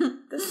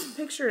 This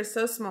picture is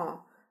so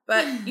small.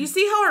 But you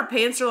see how her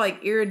pants are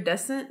like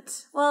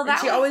iridescent? Well,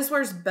 she always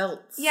wears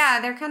belts. Yeah,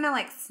 they're kind of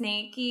like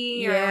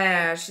snaky. Or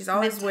like she's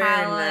always metallic,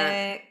 wearing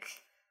that.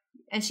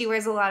 And she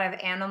wears a lot of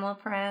animal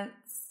prints.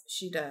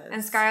 She does.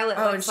 And Scarlett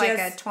looks like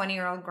a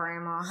 20-year-old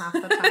grandma half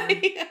the time.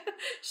 Yeah.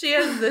 She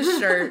has this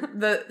shirt.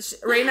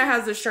 Raina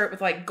has a shirt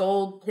with like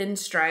gold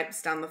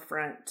pinstripes down the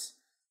front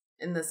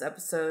in this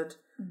episode.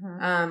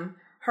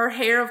 Her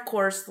hair, of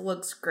course,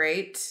 looks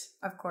great.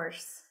 Of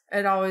course.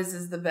 It always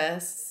is the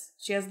best.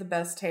 She has the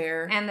best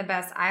hair. And the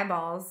best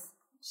eyeballs.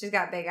 She's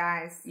got big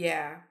eyes.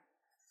 Yeah.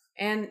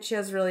 And she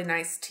has really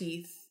nice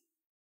teeth.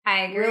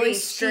 I agree. Really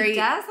straight, she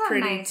does have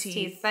pretty nice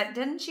teeth. But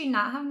didn't she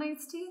not have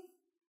nice teeth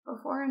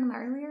before in the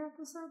earlier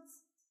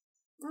episodes?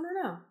 I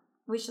don't know.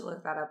 We should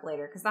look that up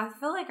later, because I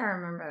feel like I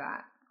remember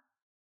that.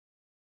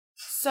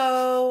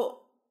 So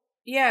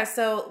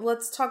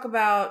let's talk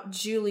about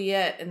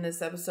Juliet in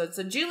this episode.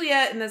 So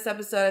Juliet in this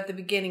episode, at the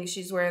beginning,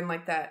 she's wearing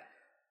like that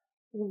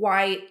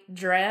white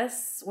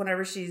dress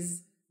whenever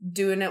she's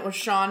doing it with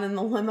Sean in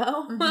the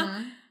limo.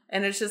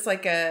 And it's just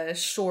like a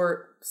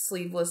short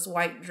sleeveless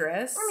white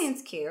dress. I mean,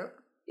 it's cute.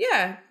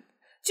 Yeah.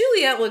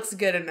 Juliet looks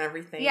good in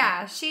everything.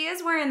 Yeah, she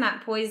is wearing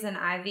that Poison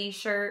Ivy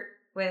shirt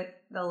with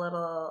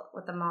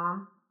the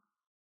mom.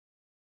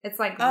 It's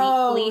like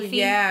leafy.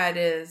 Yeah, it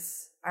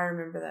is. I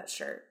remember that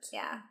shirt.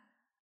 Yeah.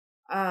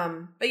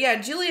 But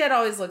yeah, Juliet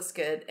always looks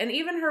good. And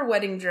even her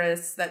wedding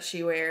dress that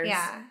she wears.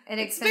 Yeah.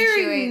 It's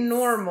very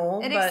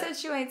normal. It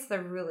accentuates the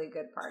really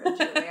good part of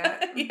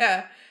Juliet.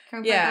 Yeah.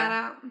 Can we put that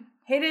out?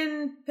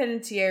 Hayden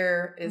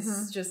Panettiere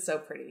is just so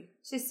pretty.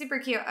 She's super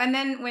cute. And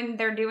then when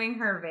they're doing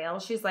her veil,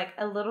 she's like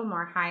a little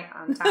more height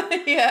on top.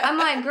 Yeah. I'm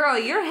like, girl,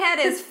 your head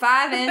is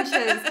 5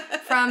 inches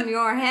from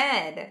your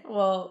head.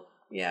 Well,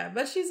 yeah.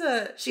 But she's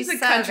a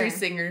country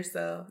singer,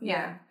 so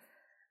yeah.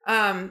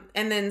 And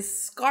then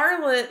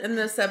Scarlett in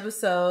this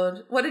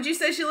episode, what did you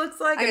say she looks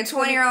like? Like a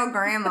 20-year-old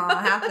grandma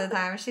half the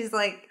time. She's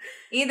like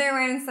either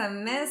wearing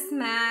some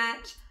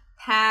mismatch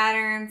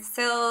pattern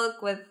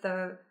silk with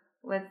the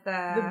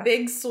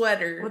big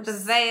sweaters. with the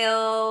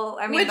veil.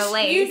 I mean, Which the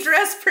lace. you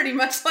dress pretty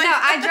much like No,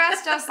 that. I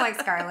dress just like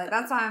Scarlett.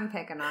 That's why I'm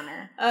picking on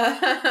her.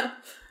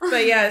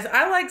 But yes,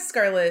 I like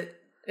Scarlett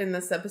in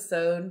this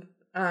episode.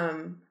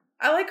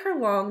 I like her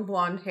long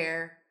blonde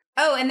hair.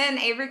 Oh, and then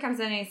Avery comes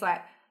in and he's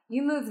like,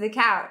 "You moved the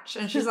couch,"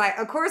 and she's like,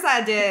 "Of course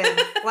I did.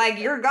 Like,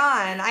 you're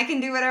gone. I can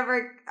do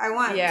whatever I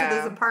want to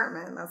this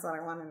apartment." That's what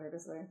I wanted her to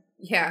say.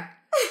 Yeah.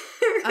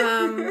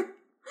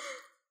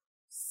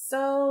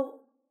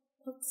 So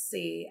let's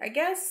see. I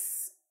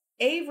guess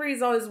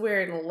Avery's always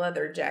wearing a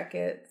leather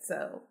jacket,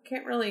 so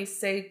can't really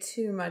say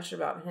too much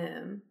about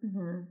him.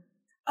 Mm-hmm.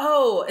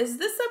 Oh, is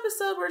this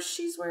episode where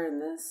she's wearing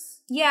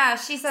this? Yeah,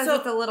 she says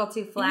it's a little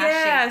too flashy.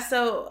 Yeah,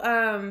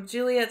 so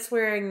Juliet's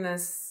wearing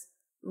this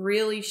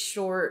really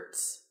short,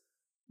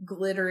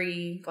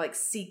 glittery, like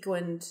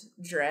sequined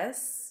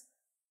dress.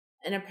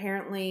 And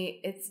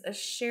apparently it's a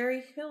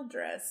Sherry Hill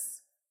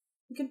dress.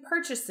 You can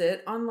purchase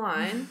it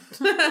online.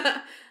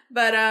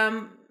 But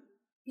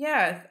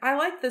yeah, I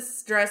like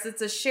this dress.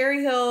 It's a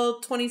Sherry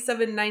Hill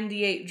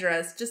 $27.98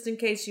 dress, just in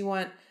case you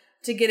want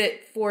to get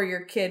it for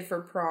your kid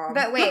for prom.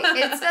 But wait,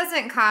 it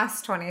doesn't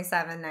cost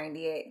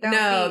 $27.98.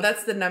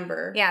 That's the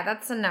number. Yeah,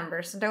 that's the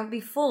number. So don't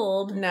be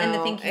fooled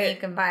into thinking you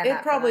can buy that.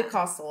 It probably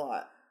costs a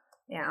lot.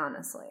 Yeah,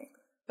 honestly.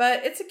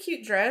 But it's a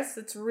cute dress.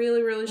 It's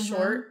really, really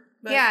short.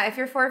 But yeah, if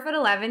you're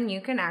 4'11",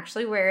 you can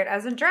actually wear it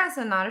as a dress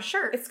and not a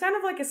shirt. It's kind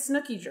of like a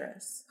Snooki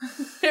dress.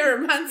 It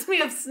reminds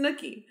me of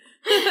Snooki.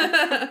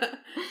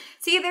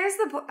 See, there's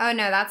the... Oh,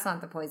 no, that's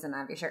not the Poison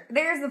Ivy shirt.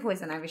 There's the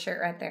Poison Ivy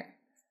shirt right there.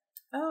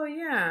 Oh,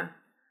 yeah.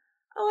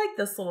 I like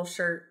this little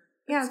shirt.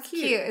 Yeah, it's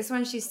cute. It's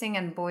when she's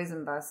singing Boys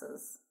and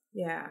Buses.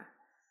 Yeah.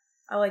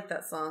 I like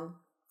that song.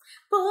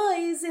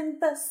 Boys and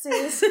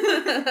Buses.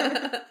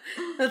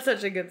 That's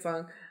such a good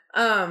song.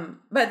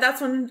 But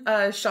that's when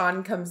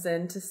Sean comes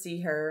in to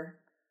see her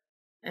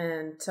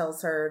and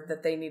tells her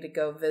that they need to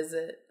go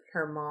visit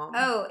her mom.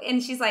 Oh,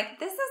 and she's like,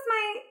 "This is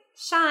my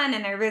Sean,"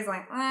 and everybody's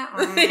like,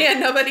 yeah,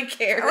 nobody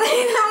cares.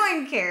 No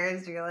one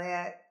cares,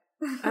 Juliet.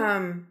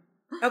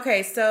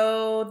 Okay,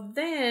 so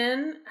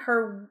then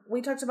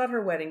we talked about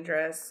her wedding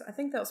dress. I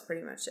think that was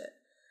pretty much it.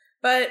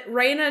 But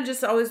Raina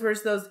just always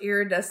wears those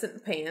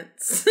iridescent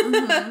pants.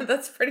 Mm-hmm.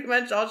 That's pretty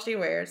much all she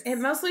wears. It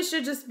mostly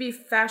should just be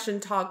fashion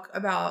talk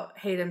about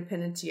Hayden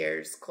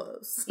Panettiere's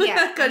clothes.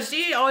 Yeah. Because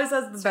she always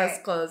has the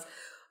best clothes.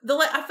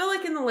 I feel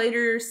like in the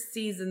later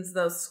seasons,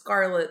 though,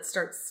 Scarlett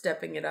starts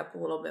stepping it up a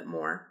little bit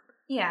more.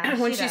 Yeah,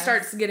 when she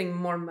starts getting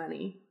more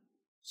money.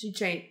 She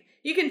changed.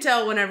 You can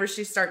tell whenever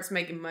she starts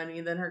making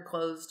money, then her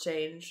clothes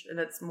change. And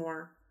it's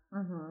more...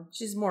 Mm-hmm.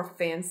 She's more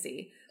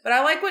fancy. But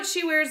I like what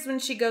she wears when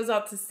she goes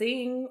out to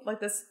sing, like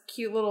this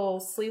cute little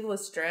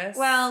sleeveless dress.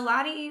 Well,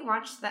 Lottie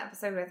watched the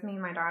episode with me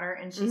and my daughter,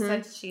 and she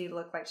said she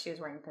looked like she was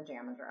wearing a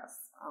pajama dress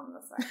on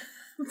the side.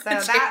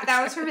 So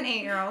that was from an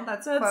 8-year-old.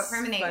 That's a quote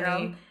from an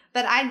 8-year-old.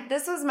 But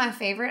this was my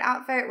favorite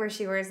outfit where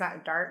she wears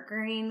that dark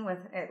green with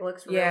it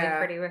looks really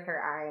pretty with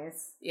her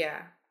eyes.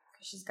 Yeah.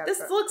 She's got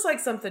this looks like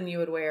something you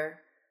would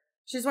wear.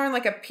 She's wearing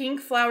like a pink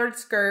flowered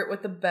skirt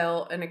with a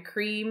belt and a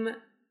cream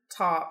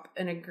top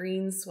and a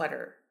green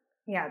sweater.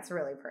 Yeah, it's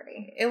really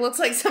pretty. It looks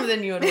like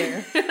something you would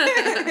wear.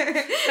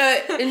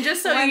 And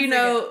just so you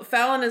know,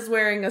 Fallon is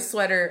wearing a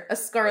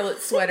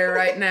scarlet sweater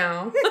right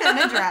now. And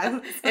a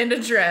dress. And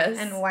a dress.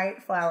 And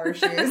white flower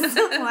shoes.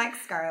 Like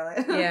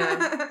Scarlett.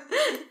 Yeah.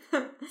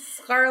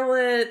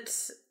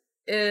 Scarlett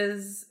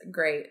is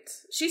great.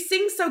 She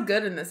sings so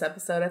good in this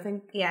episode, I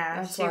think.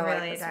 Yeah, she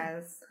really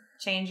does.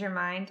 Change Your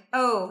Mind.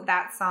 Oh,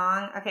 that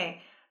song.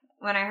 Okay.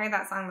 When I heard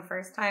that song the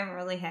first time, it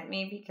really hit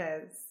me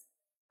because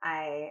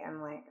I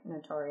am like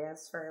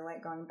notorious for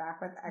like going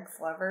back with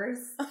ex-lovers.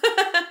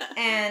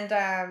 And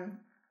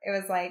it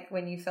was like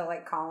when you feel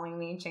like calling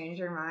me, change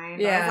your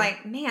mind. Yeah. I was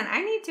like, man,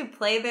 I need to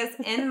play this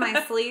in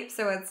my sleep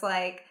so it's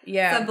like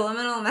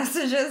subliminal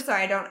messages so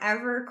I don't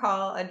ever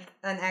call an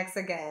ex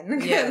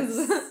again. Yes.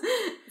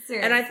 Seriously.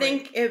 And I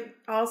think it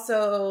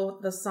also,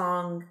 the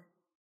song,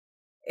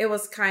 it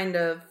was kind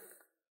of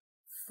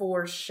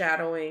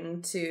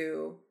foreshadowing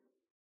to,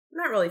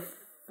 not really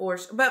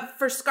but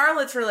for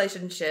Scarlett's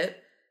relationship.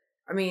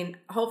 I mean,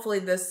 hopefully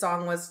this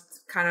song was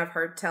kind of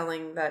her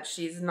telling that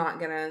she's not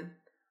gonna,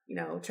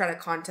 try to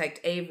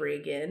contact Avery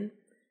again.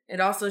 It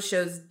also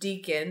shows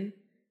Deacon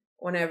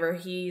whenever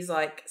he's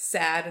like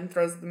sad and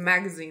throws the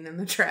magazine in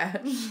the trash.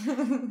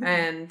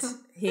 And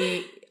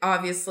he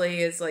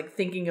obviously is like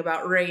thinking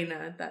about Raina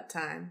at that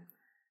time.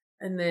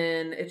 And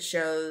then it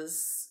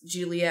shows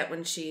Juliet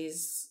when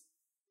she's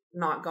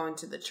not going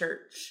to the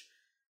church.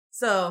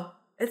 So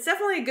it's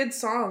definitely a good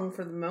song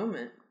for the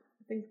moment.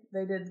 I think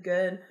they did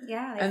good.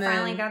 Yeah, they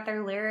finally got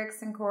their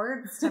lyrics and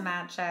chords to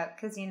match up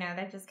because,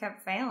 they just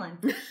kept failing.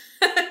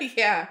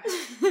 Yeah,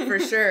 for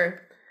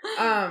sure.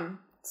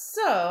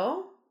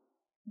 So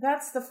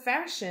that's the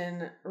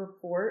fashion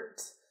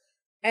report.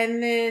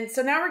 And then,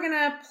 so now we're going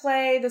to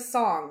play the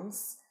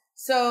songs.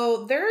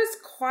 So there's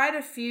quite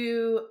a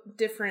few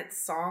different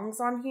songs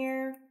on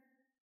here.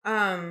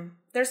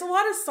 There's a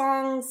lot of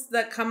songs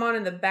that come on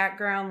in the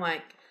background,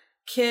 like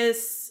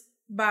Kiss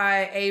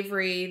by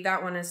Avery,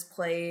 that one is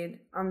played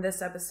on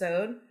this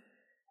episode.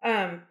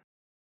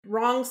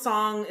 Wrong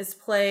Song is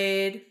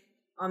played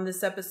on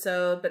this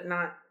episode, but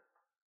not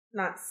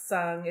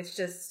sung. It's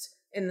just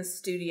in the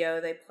studio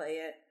they play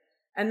it.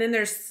 And then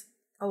there's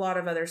a lot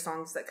of other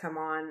songs that come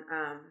on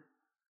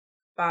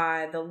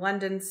by the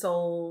London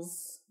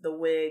Souls, the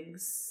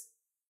Wigs,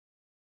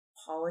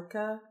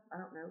 Polika, I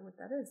don't know what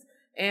that is,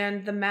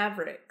 and the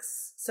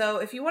Mavericks. So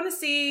if you want to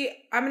see,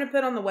 I'm going to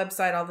put on the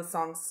website all the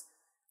songs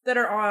that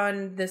are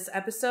on this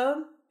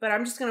episode, but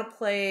I'm just going to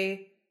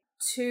play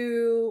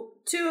two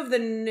of the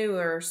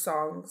newer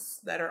songs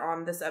that are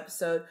on this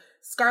episode.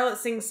 Scarlett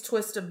sings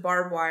Twist of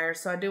Barbed Wire,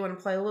 so I do want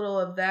to play a little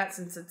of that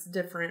since it's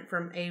different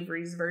from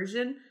Avery's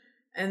version.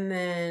 And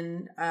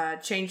then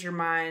Change Your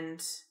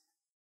Mind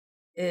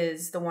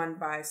is the one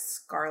by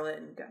Scarlett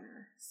and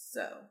Gunnar.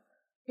 So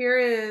here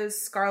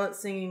is Scarlett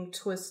singing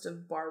Twist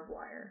of Barbed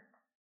Wire.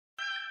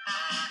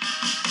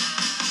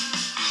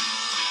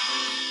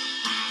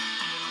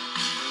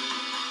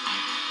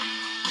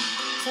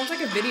 Sounds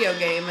like a video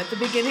game at the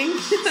beginning.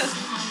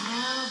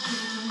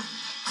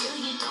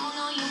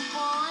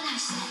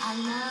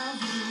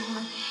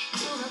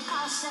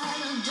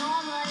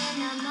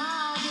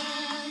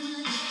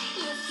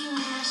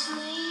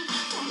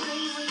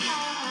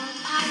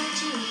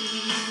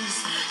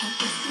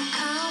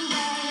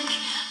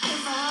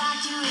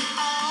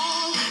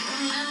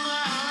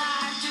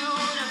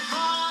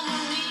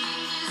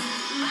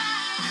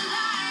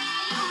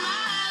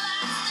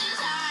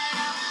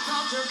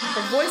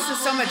 Her voice is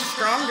so much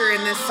stronger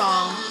in this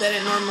song than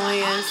it normally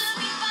is.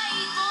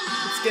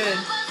 It's good.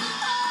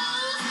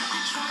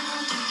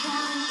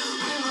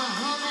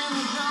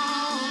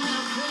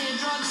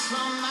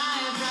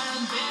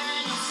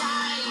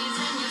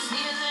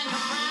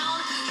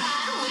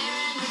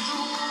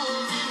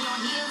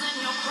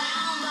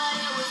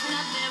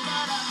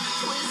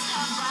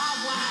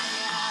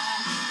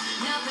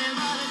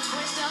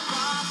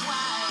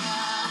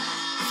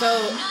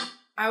 So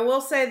I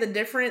will say the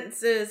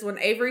difference is when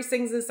Avery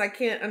sings this, I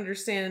can't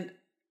understand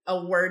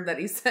a word that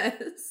he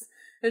says.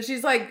 And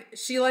she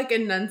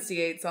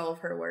enunciates all of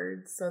her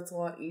words, so it's a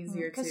lot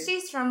easier to. Because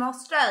she's from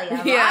Australia,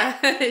 right?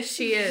 Yeah,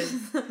 she is.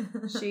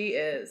 She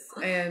is.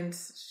 And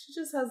she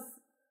just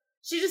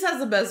has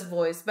the best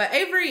voice. But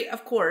Avery,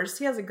 of course,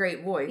 he has a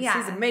great voice.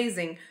 Yeah. He's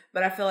amazing.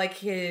 But I feel like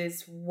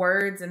his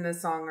words in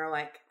this song are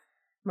like,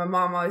 my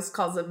mom always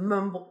calls it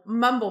mumble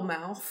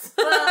mouth.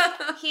 Well,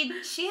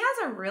 she has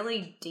a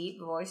really deep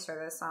voice for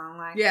this song,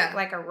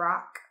 like a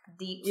rock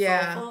deep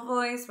soulful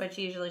voice, which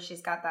usually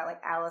she's got that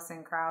like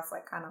Alison Krauss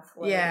like kind of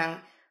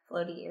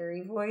floaty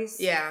airy voice.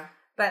 Yeah,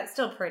 but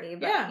still pretty.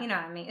 But you know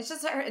what I mean. It's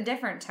just a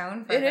different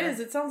tone for her. It is.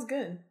 It sounds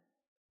good.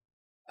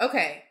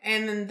 Okay,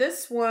 and then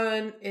this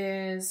one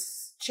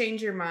is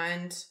 "Change Your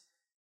Mind,"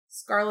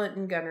 Scarlett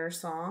and Gunnar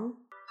song.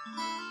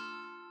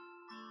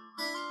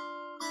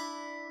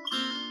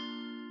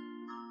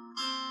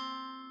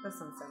 This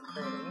one's so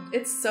pretty.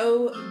 It's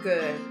so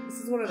good.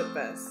 This is one of the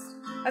best.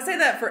 I say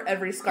that for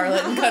every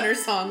Scarlett and Gunnar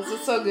song.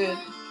 It's so good.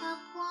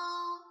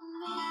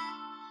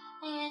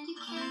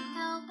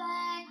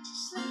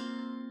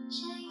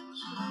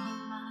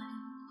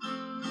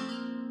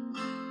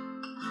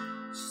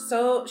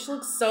 She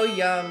looks so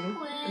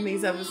young in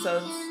these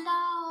episodes.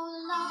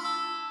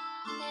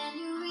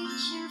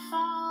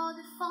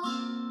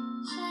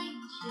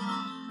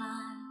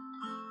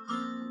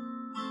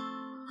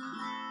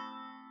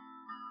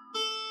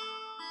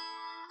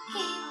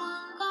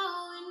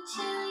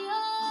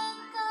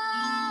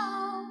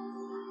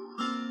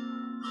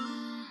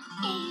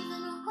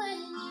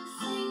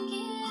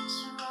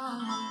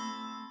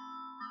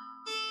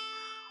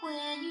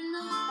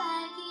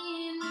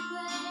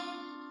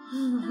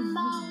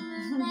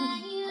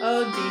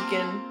 Oh,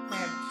 Deacon.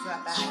 There's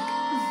that back.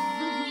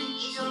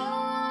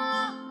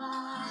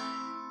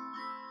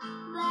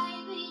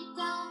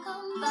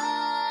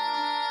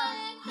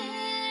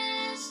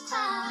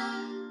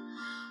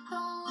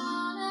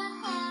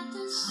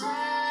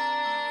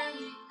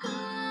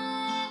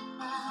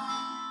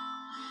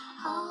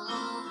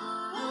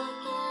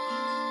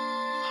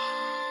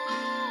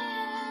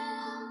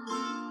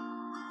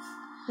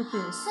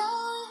 So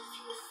if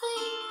you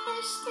think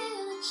there's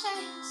still a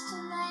chance to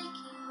make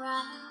it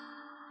right,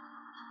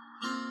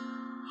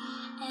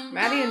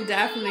 Maddie and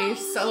Daphne,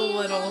 so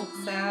little.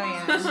 So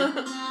yeah.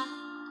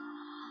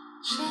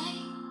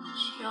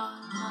 Change your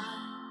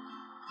mind.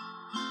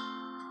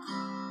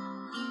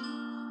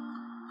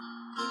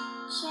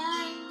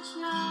 Change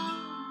your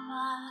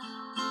mind.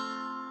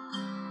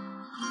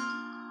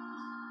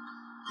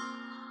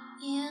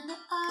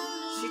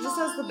 She just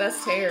has the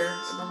best hair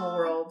in the whole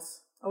world.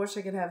 I wish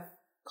I could have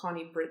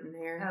Connie Britton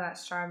hair. Oh, that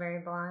strawberry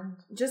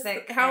blonde. Just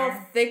thick how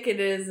hair. thick it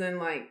is, and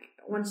like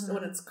when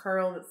it's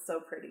curled, it's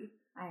so pretty.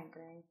 I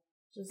agree.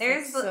 Just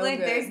There's so like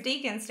good. there's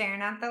Deacon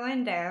staring out the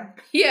window.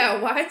 Yeah,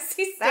 why is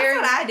he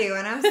staring? That's what I do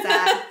when I'm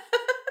sad.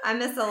 I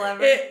miss a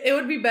lover. It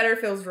would be better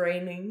if it was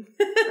raining,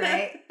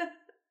 right?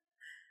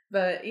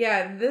 But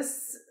yeah,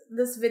 this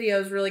video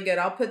is really good.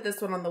 I'll put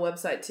this one on the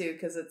website too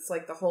because it's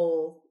like the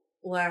whole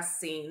last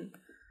seen.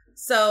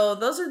 So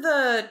those are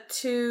the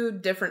 2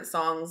 different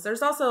songs.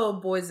 There's also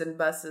Boys and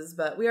Buses,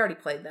 but we already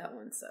played that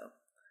one, so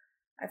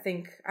I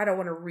think I don't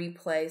want to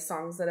replay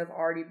songs that have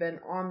already been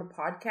on the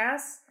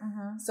podcast.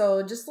 Mm-hmm.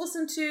 So just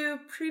listen to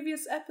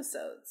previous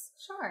episodes.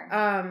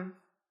 Sure.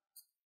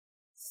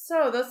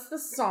 So that's the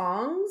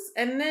songs.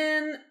 And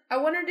then I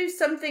want to do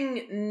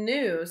something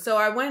new. So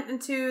I went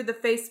into the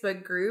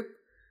Facebook group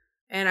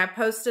and I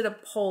posted a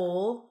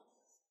poll.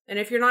 And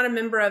if you're not a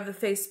member of the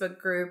Facebook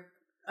group,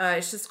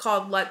 it's just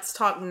called Let's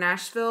Talk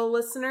Nashville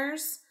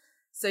Listeners.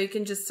 So you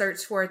can just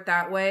search for it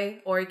that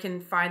way, or you can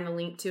find the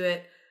link to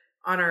it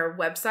on our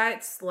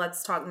website,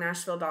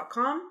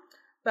 letstalknashville.com.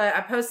 But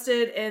I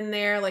posted in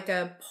there like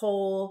a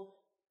poll,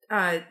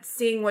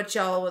 seeing what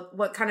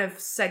kind of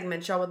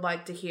segments y'all would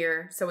like to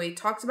hear. So we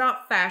talked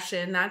about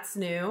fashion, that's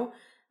new.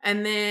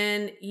 And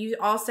then you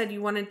all said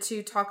you wanted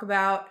to talk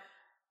about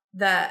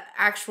the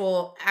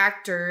actual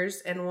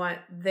actors and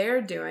what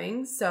they're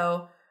doing.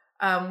 So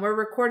we're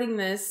recording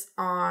this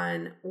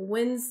on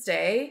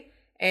Wednesday,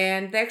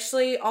 and they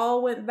actually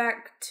all went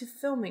back to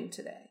filming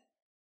today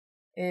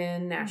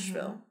in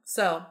Nashville. Mm-hmm.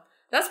 So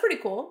that's pretty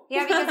cool.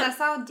 Yeah, because I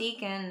saw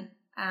Deacon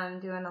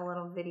doing a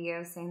little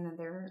video saying that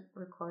they're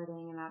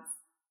recording, and that's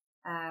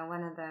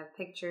one of the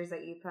pictures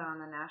that you put on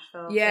the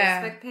Nashville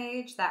Facebook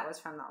page. That was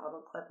from that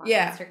little clip on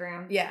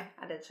Instagram. Yeah.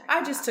 I did check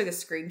I just took a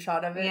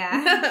screenshot of it.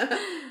 Yeah.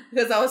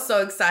 Because I was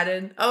so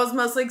excited. I was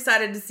mostly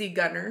excited to see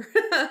Gunner.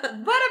 What about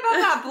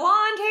that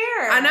blonde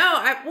hair? I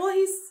know. Well,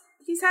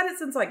 he's had it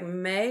since like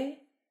May.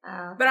 Oh,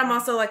 okay. But I'm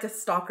also like a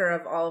stalker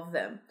of all of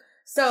them.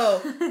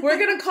 So we're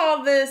going to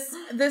call this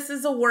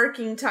is a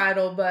working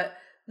title, but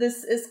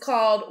this is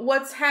called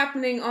What's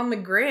Happening on the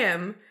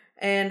Gram.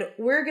 And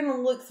we're going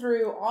to look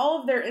through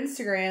all of their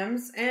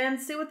Instagrams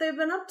and see what they've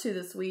been up to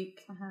this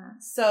week. Uh-huh.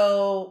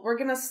 So we're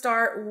going to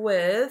start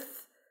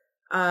with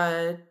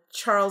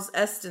Charles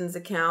Eston's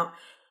account.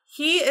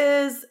 He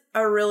is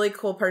a really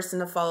cool person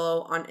to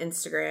follow on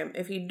Instagram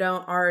if you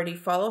don't already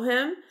follow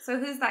him. So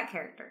who's that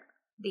character?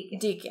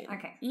 Deacon.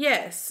 Okay.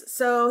 Yes.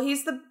 So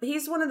he's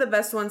one of the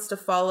best ones to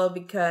follow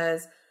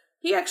because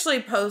he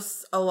actually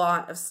posts a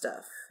lot of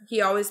stuff.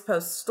 He always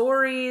posts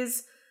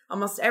stories.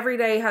 Almost every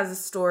day has a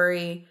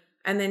story.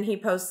 And then he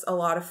posts a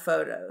lot of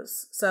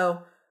photos.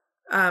 So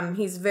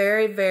he's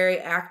very, very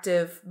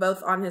active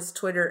both on his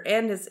Twitter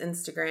and his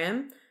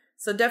Instagram.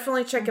 So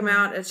definitely check him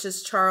out. It's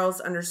just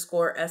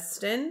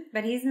Charles_Eston.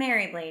 But he's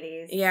married,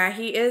 ladies. Yeah,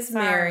 he is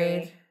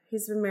married.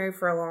 He's been married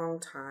for a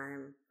long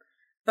time.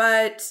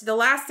 But the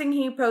last thing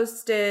he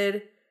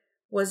posted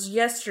was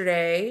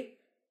yesterday.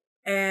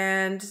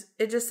 And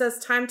it just says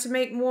time to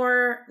make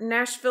more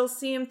Nashville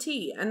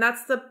CMT. And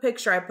that's the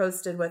picture I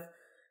posted with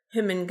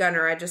him and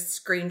Gunner. I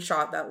just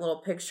screenshot that little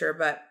picture,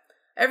 but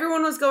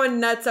everyone was going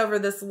nuts over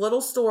this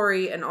little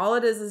story, and all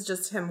it is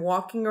just him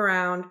walking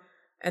around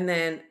and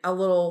then a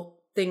little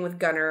thing with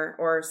Gunner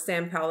or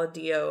Sam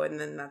Palladio, and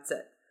then that's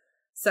it.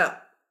 So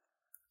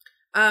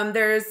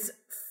there's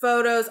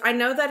photos. I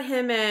know that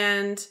him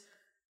and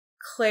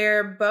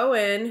Claire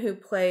Bowen, who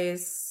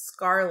plays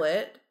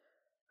Scarlett,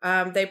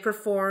 they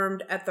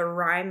performed at the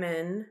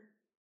Ryman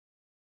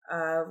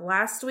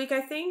last week,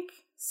 I think.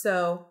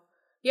 So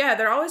yeah,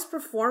 they're always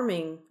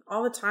performing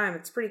all the time.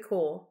 It's pretty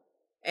cool.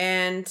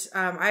 And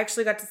I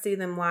actually got to see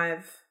them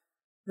live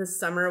this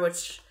summer,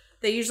 which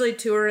they usually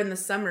tour in the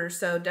summer.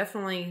 So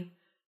definitely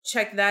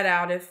check that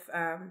out if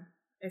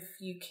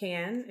you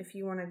can, if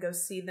you want to go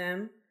see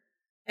them.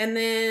 And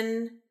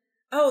then,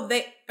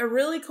 a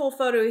really cool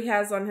photo he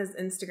has on his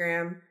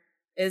Instagram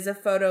is a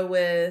photo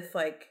with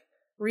like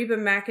Reba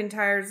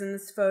McEntire's in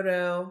this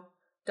photo,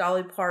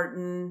 Dolly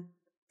Parton,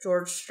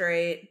 George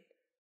Strait,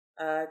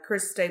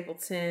 Chris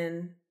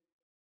Stapleton.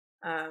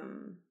 Are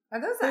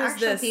those the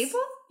actual people?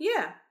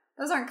 Yeah.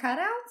 Those aren't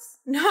cutouts?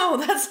 No,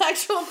 that's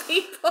actual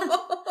people.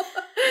 Dolly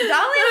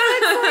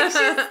looks like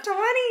she's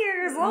 20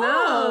 years old.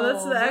 No,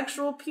 that's the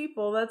actual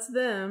people. That's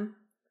them.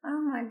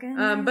 Oh my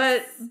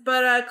goodness.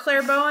 But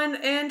Claire Bowen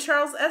and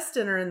Charles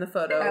Eston are in the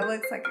photo. That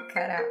looks like a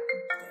cutout.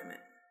 Damn it.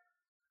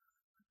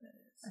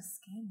 A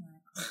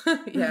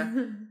scam.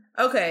 Yeah.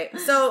 Okay,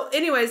 so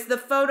anyways, the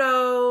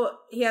photo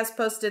he has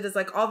posted is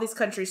like all these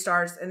country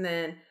stars, and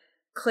then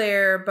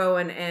Claire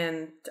Bowen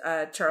and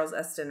Charles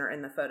Eston are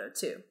in the photo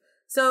too.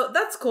 So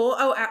that's cool.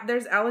 Oh,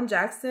 there's Alan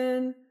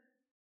Jackson,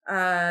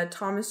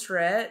 Thomas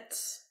Rhett,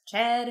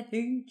 Chad.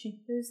 Who's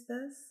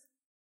this?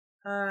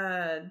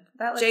 That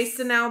looks,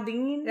 Jason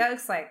Aldean. That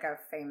looks like a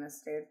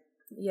famous dude.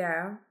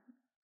 Yeah.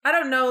 I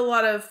don't know a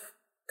lot of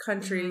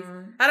country.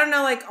 Mm-hmm. I don't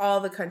know like all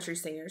the country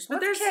singers.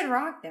 But What's there's Kid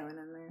Rock doing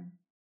in there?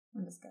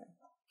 I'm just kidding.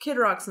 Kid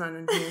Rock's not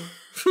in here.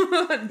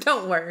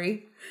 Don't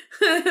worry.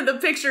 The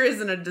picture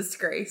isn't a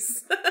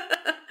disgrace.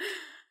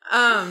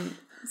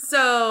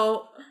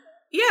 So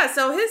yeah,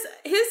 so his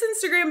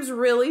Instagram's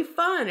really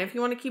fun. If you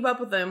want to keep up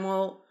with him,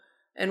 we'll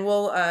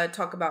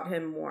talk about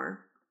him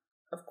more,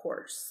 of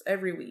course,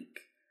 every week.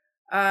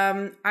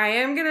 I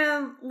am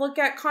gonna look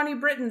at Connie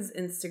Britton's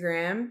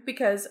Instagram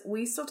because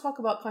we still talk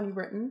about Connie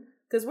Britton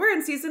because we're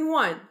in season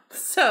 1.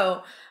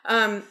 So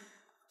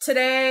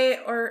today,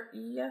 or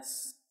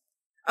yes.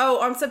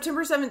 Oh, on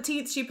September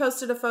 17th, she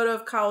posted a photo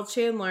of Kyle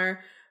Chandler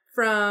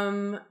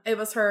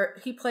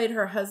he played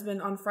her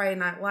husband on Friday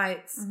Night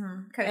Lights.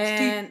 Mm-hmm. Coach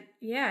and T.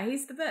 yeah,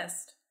 he's the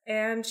best.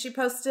 And she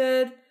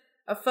posted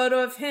a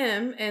photo of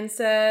him and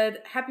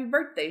said, "Happy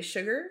birthday,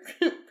 sugar,"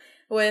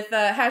 with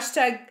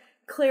hashtag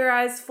Clear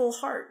Eyes Full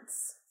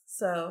Hearts.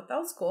 So that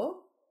was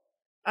cool.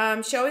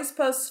 She always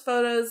posts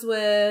photos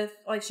with,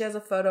 like, she has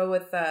a photo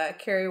with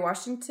Kerry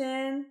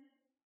Washington,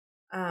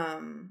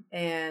 and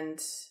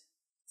what's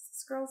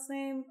this girl's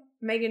name?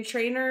 Meghan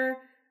Trainor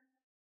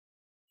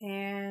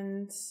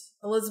and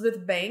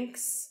Elizabeth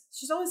Banks.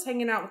 She's always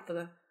hanging out with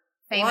a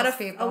lot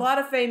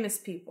of famous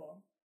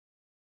people.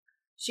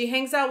 She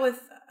hangs out with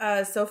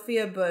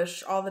Sophia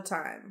Bush all the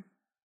time.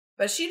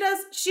 But she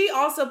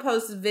also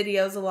posts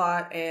videos a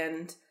lot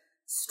and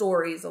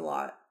stories a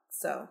lot.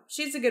 So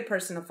she's a good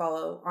person to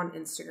follow on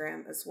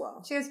Instagram as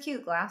well. She has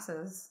cute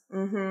glasses.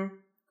 Mm-hmm.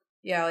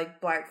 Yeah, like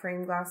black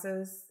frame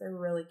glasses. They're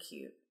really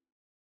cute.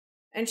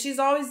 And she's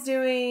always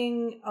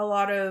doing a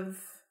lot of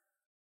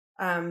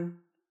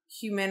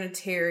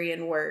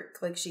humanitarian work.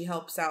 Like, she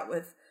helps out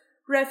with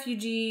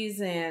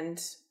refugees and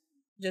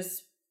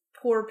just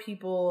poor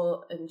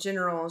people in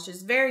general.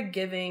 She's very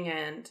giving,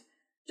 and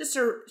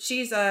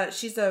she's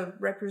a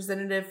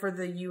representative for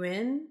the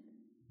UN.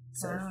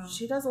 So wow.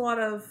 She does a lot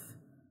of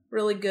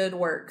really good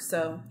work.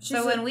 So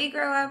when we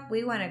grow up,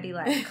 we want to be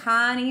like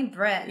Connie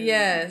Bretton.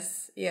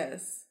 Yes.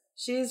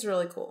 She's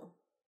really cool.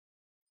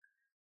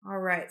 All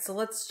right, so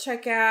let's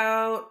check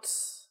out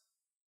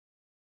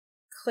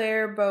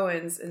Claire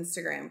Bowen's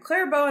Instagram.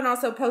 Claire Bowen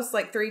also posts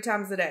like 3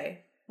 times a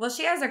day. Well,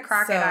 she has a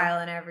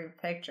crocodile in every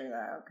picture,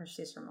 though, because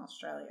she's from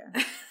Australia.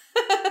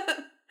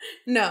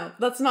 No,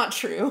 that's not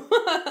true.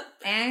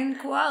 And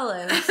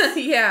koalas.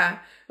 Yeah.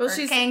 Well, or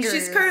she's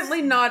kangaroos.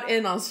 currently not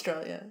in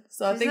Australia,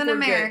 so she's I think in we're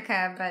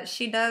America, good. But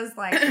she does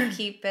like to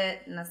keep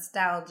it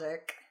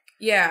nostalgic.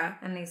 Yeah.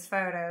 And these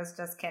photos,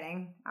 just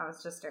kidding. I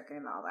was just joking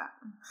about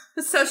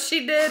that. So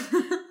she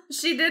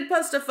did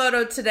post a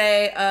photo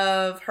today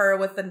of her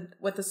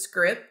with a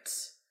script.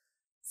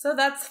 So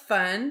that's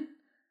fun.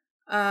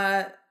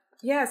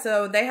 Yeah,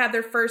 so they had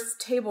their first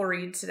table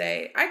read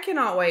today. I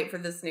cannot wait for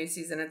this new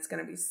season. It's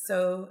going to be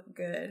so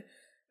good.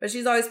 But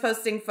she's always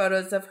posting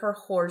photos of her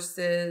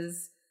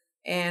horses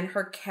and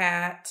her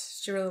cat.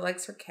 She really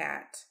likes her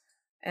cat.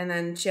 And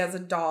then she has a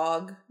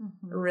dog,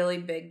 a really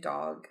big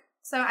dog.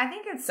 So I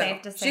think it's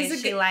safe to say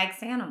she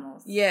likes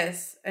animals.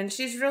 Yes, and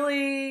she's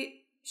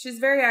very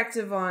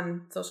active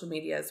on social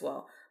media as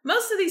well.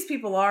 Most of these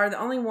people are. The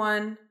only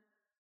one,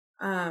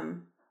 I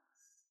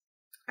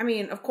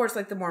mean, of course,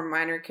 like the more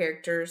minor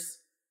characters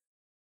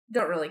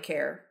don't really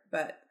care,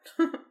 but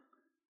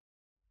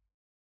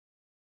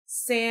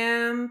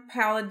Sam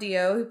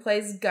Palladio, who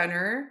plays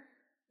Gunner,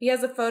 he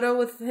has a photo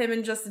with him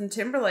and Justin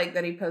Timberlake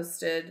that he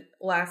posted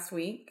last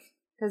week.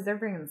 Because they're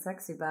bringing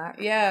sexy back.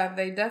 Yeah,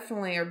 they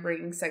definitely are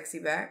bringing sexy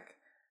back.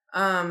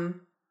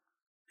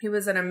 He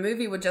was in a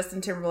movie with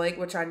Justin Timberlake,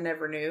 which I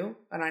never knew,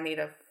 and I need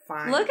to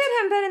find. Look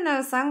at him putting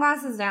those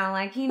sunglasses down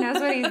like he knows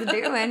what he's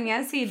doing.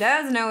 Yes, he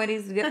does know what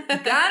he's doing.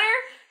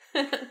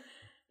 Gunner?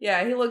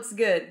 Yeah, he looks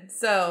good.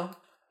 So,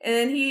 and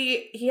then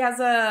he has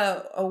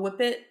a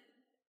Whippet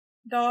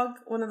dog,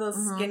 one of those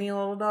skinny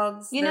little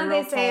dogs. You know,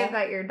 they say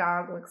that your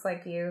dog looks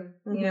like you.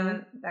 Mm-hmm. You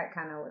know, that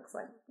kind of looks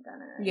like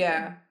Gunner. Right?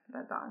 Yeah.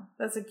 That dog.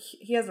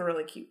 He has a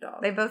really cute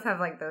dog. They both have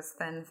like those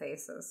thin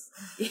faces.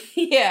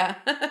 Yeah.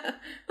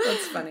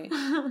 That's funny.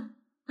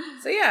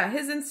 So yeah,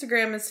 his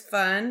Instagram is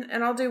fun,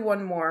 and I'll do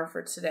one more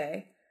for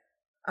today.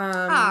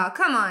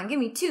 Come on, give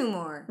me 2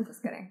 more.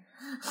 Just kidding.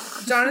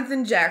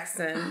 Jonathan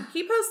Jackson.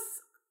 He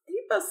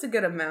posts a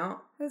good amount.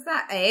 Who's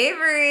that?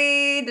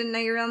 Avery. Didn't know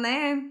your real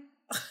name.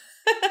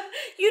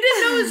 You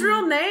didn't know his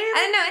real name? I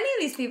didn't know any of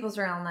these people's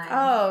real names.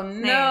 Oh,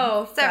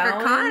 no. Except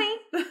for Connie.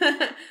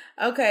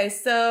 Okay,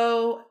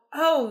 so,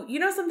 you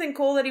know something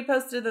cool that he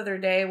posted the other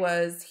day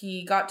was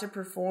he got to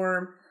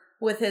perform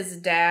with his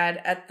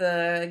dad at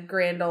the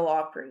Grand Ole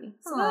Opry.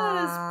 So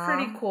that is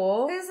pretty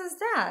cool. Who's his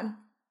dad?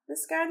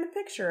 This guy in the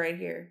picture right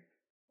here.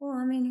 Well,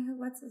 I mean,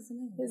 what's his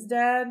name? His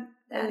dad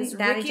is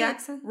Daddy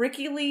Jackson?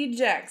 Ricky Lee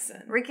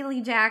Jackson. Ricky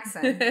Lee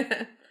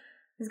Jackson.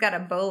 He's got a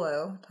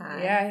bolo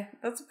tie. Yeah,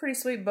 that's a pretty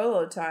sweet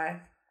bolo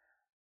tie.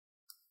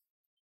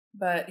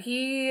 But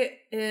he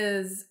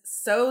is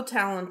so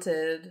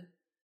talented.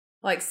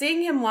 Like,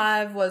 seeing him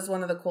live was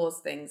one of the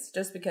coolest things,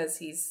 just because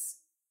he's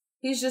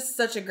just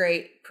such a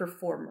great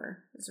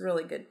performer. He's a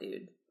really good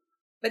dude.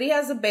 But he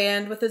has a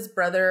band with his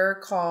brother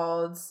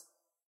called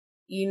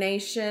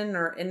E-Nation,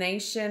 or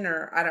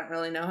I don't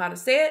really know how to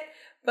say it,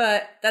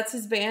 but that's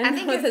his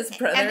band with his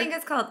brother. I think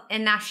it's called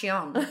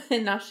Ennacion.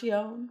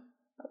 Ennacion.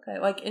 Okay,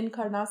 like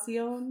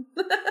Encarnacion.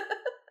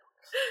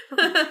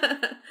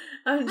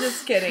 I'm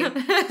just kidding.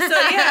 So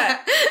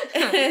yeah,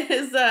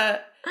 his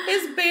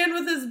band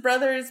with his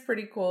brother is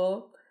pretty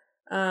cool.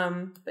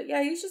 But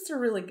yeah, he's just a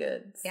really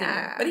good singer.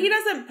 Yeah. But he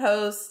doesn't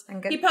post.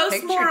 He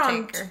posts more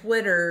on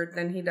Twitter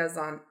than he does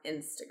on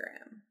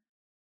Instagram.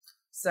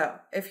 So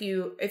if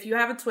you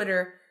have a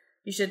Twitter,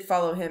 you should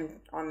follow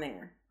him on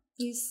there.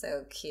 He's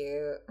so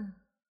cute.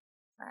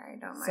 Sorry,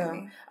 don't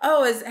mind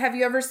me. Have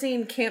you ever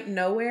seen Camp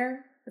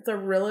Nowhere? It's a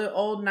really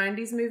old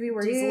 90s movie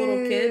where he's a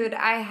little kid. Dude,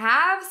 I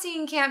have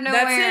seen Camp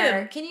Nowhere.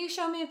 That's him. Can you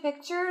show me a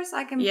picture so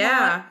I can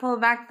pull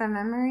back the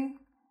memory?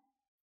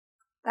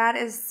 That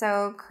is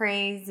so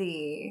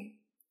crazy.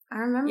 I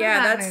remember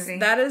that movie.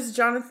 That is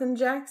Jonathan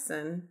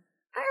Jackson.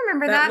 I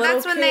remember that.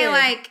 That's when they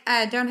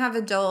don't have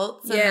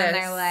adults and then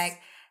they're like,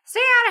 stay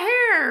out of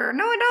here,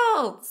 no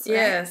adults. Right?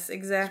 Yes,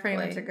 exactly.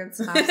 That's pretty much a good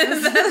synopsis.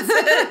 That's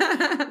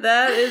it.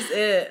 That is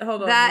it.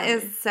 Hold on. That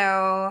is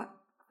so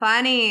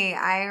funny.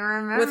 I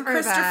remember with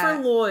Christopher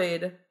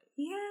Lloyd.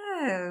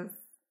 Yes.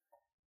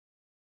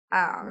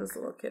 Oh, this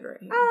little kid right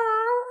here.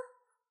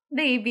 Aww.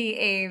 Baby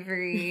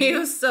Avery. He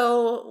was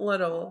so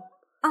little.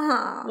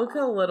 Look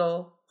how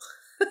little.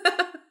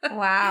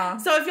 Wow.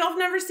 So if y'all have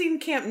never seen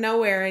Camp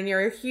Nowhere and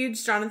you're a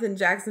huge Jonathan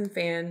Jackson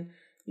fan,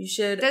 you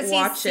should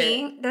watch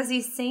it. Does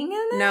he sing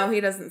in it? No, he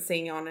doesn't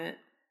sing on it.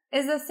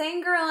 Is the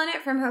same girl in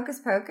it from Hocus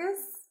Pocus?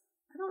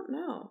 I don't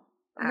know.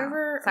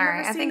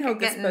 I think I'm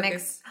getting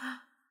mixed.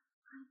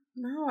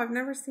 No, I've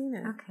never seen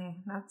it. Okay,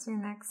 that's your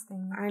next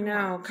thing. I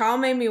know. Kyle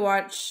made me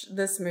watch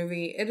this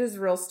movie. It is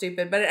real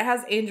stupid, but it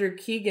has Andrew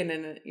Keegan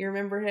in it. You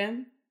remember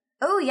him?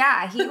 Oh,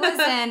 yeah. He was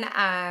in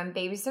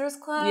Babysitter's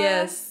Club.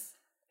 Yes.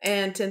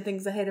 And 10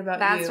 Things I Hate About You.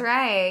 That's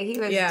right. He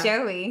was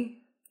Joey.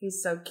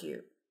 He's so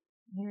cute.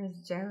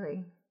 Here's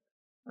Joey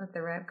with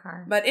the red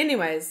car. But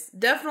anyways,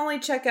 definitely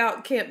check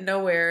out Camp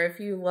Nowhere if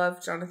you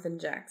love Jonathan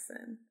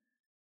Jackson.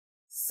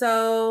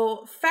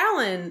 So,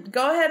 Fallon,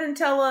 go ahead and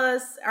tell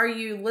us, are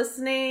you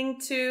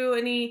listening to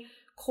any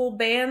cool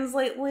bands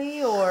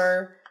lately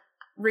or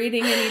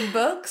reading any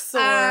books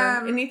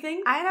or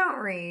anything? I don't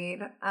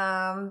read,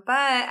 but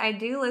I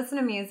do listen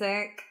to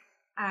music.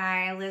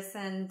 I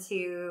listen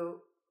to,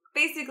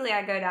 basically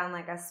I go down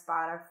like a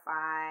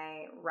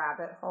Spotify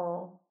rabbit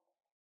hole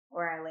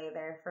where I lay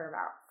there for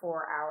about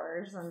 4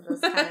 hours and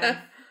just kind of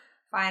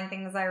find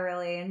things I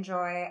really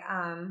enjoy.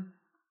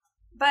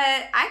 But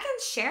I can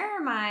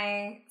share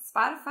my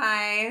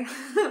Spotify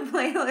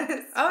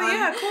playlist. Oh,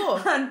 yeah, cool.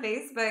 On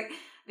Facebook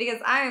because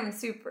I'm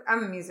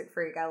a music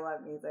freak. I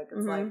love music.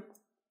 It's like,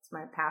 it's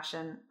my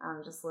passion.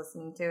 I'm just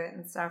listening to it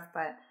and stuff.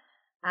 But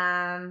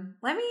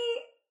let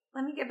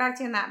me get back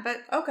to you on that. But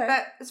okay.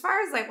 But as far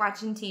as like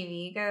watching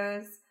TV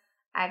goes,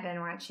 I've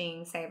been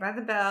watching Saved by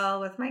the Bell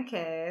with my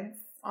kids.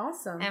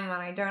 Awesome. And when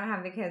I don't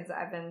have the kids,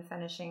 I've been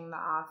finishing The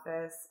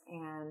Office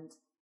and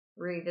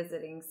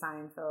revisiting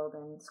Seinfeld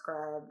and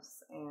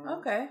Scrubs and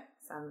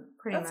some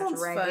pretty much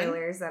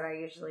regulars that I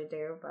usually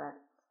do. But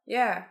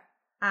yeah,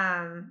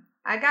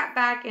 I got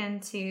back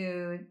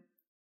into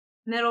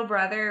Middle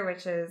Brother,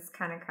 which is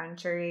kind of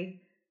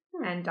country,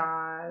 and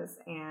Dawes,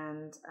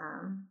 and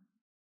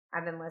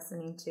I've been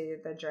listening to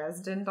the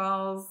Dresden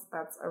Dolls.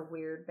 That's a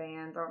weird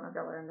band. Don't know if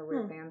y'all are into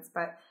weird bands,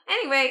 but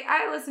anyway,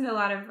 I listen to a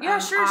lot of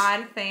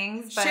odd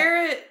things. But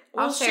share it.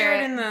 We'll share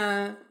it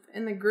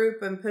in the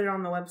group and put it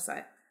on the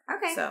website.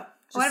 Okay. So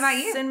what about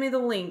you? Send me the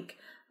link.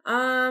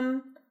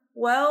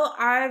 Well,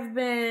 I've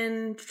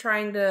been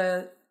trying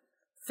to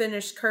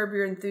finish Curb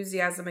Your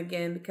Enthusiasm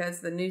again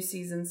because the new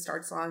season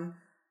starts on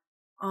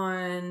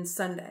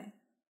Sunday.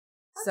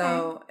 Okay.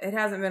 So it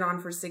hasn't been on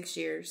for 6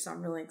 years, so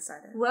I'm really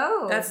excited.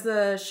 Whoa. That's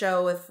the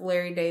show with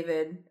Larry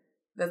David,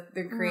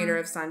 the creator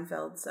of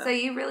Seinfeld. So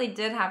you really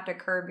did have to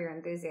curb your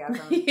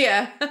enthusiasm.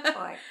 Yeah.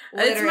 Like,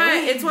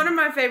 literally. It's one of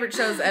my favorite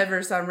shows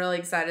ever, so I'm really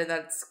excited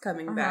that it's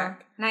coming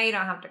back. Now you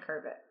don't have to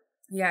curb it.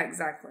 Yeah,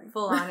 exactly.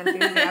 Full on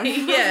enthusiasm.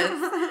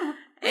 Yes.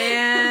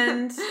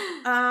 And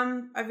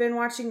I've been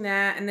watching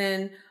that, and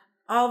then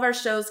all of our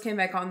shows came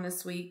back on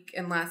this week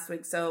and last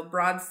week. So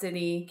Broad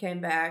City came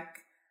back.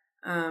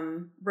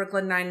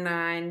 Brooklyn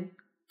Nine-Nine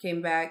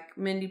came back.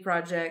 Mindy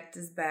Project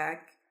is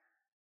back.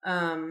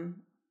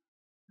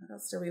 What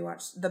else did we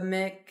watch? The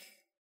Mick.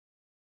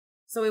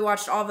 So we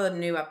watched all the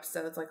new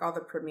episodes, like all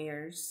the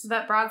premieres.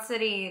 But Broad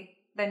City,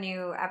 the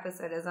new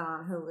episode isn't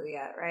on Hulu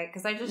yet, right?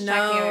 Because I just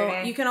checked the other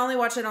day. You can only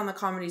watch it on the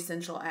Comedy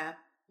Central app.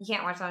 You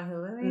can't watch it on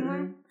Hulu anymore?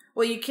 Mm-hmm.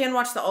 Well, you can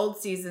watch the old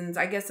seasons.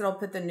 I guess it'll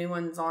put the new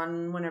ones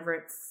on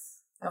whenever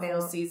the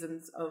whole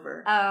season's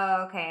over.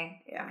 Oh,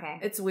 okay. Yeah. Okay.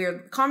 It's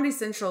weird. Comedy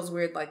Central is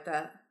weird like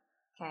that.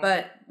 Okay.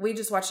 But we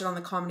just watched it on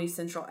the Comedy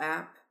Central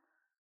app.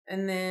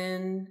 And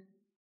then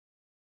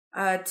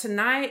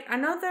tonight, I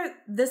know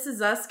that This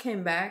Is Us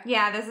came back.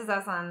 Yeah, This Is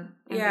Us on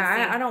NBC.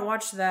 Yeah, I don't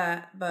watch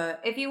that,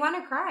 but if you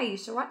want to cry, you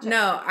should watch it.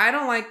 No, I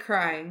don't like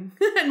crying.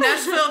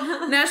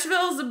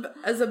 Nashville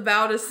is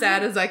about as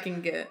sad as I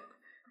can get.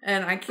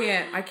 And I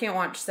can't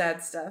watch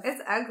sad stuff.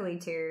 It's ugly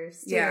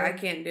tears, too. Yeah, I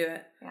can't do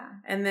it. Yeah.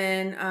 And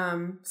then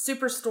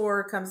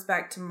Superstore comes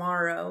back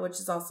tomorrow, which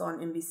is also on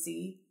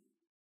NBC.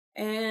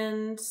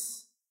 And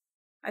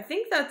I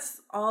think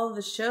that's all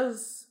the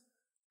shows.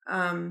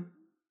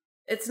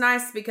 It's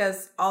nice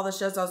because all the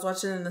shows I was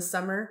watching in the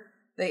summer,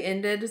 they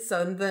ended.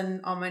 So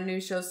then all my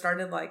new shows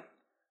started like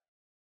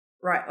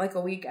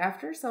a week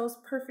after. So it was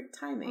perfect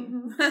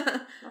timing. Mm-hmm.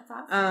 That's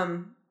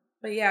awesome.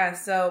 But yeah,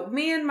 so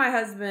me and my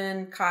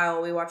husband,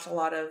 Kyle, we watch a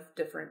lot of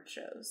different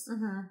shows.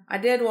 Mm-hmm. I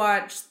did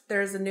watch,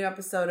 there's a new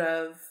episode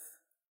of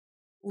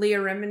Leah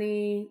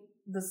Remini,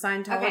 the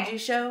Scientology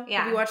show.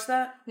 Yeah. Have you watched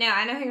that? No,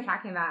 I know who you're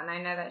talking about, and I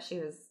know that she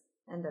was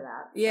into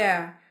that. So.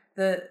 Yeah.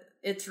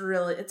 It's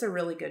a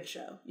really good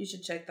show. You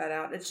should check that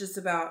out. It's just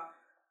about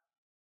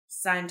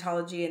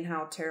Scientology and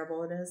how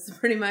terrible it is,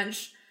 pretty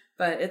much.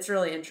 But it's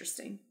really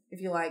interesting. If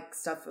you like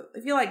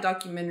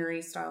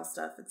documentary style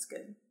stuff, it's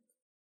good.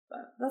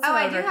 But that's what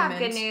I would do recommend.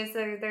 have good news.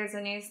 There's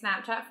a new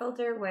Snapchat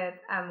filter with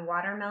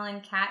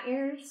watermelon cat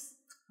ears.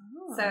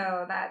 Oh.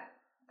 So that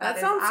is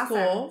sounds awesome.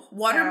 cool.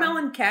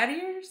 Watermelon cat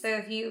ears? So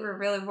if you were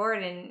really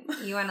bored and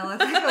you want to look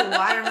like a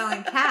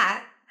watermelon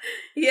cat,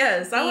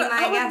 yes, I would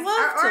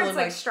love to or look it's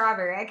like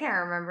strawberry. I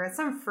can't remember. It's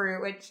some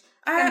fruit, which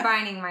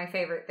combining my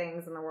favorite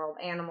things in the world,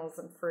 animals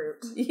and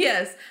fruit.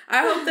 Yes.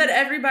 I hope that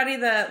everybody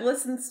that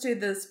listens to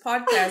this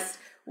podcast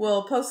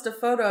will post a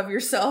photo of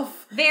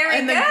yourself. Very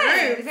in good.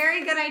 The group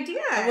Very good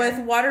idea. with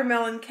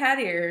watermelon cat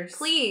ears.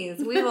 Please,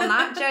 we will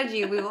not judge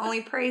you. We will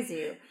only praise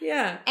you.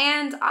 Yeah.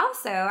 And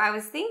also, I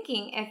was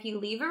thinking, if you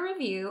leave a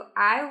review,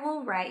 I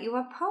will write you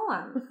a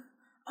poem.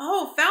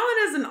 Oh,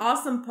 Fallon is an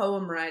awesome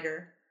poem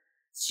writer.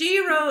 She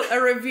wrote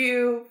a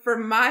review for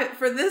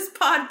this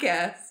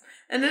podcast,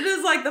 and it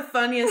is like the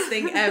funniest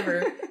thing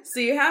ever. So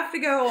you have to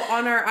go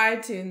on our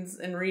iTunes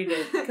and read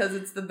it because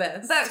it's the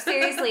best. So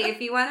seriously, if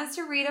you want us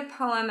to read a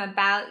poem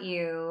about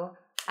you,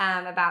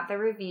 about the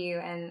review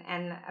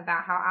and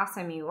about how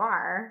awesome you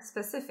are,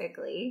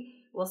 specifically,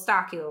 we'll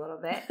stalk you a little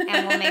bit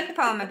and we'll make a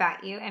poem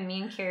about you, and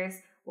me and Kiers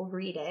will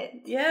read it.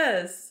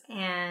 Yes.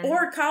 And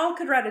or Kyle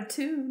could write a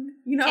tune.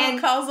 You know how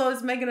Kyle's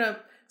always making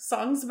up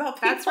songs about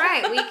people? That's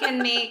right. We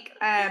can make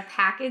a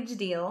package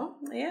deal.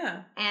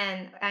 Yeah.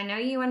 And I know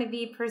you want to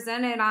be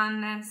presented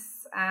on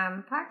this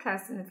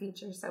podcast in the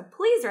future, so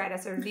please write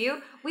us a review.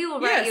 We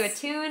will write you a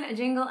tune, a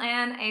jingle,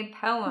 and a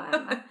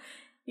poem.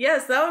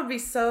 Yes, that would be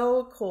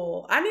so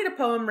cool. I need a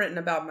poem written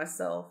about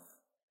myself.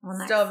 Well,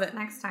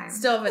 next time.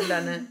 Still haven't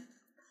done it.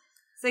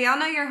 So y'all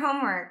know your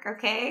homework,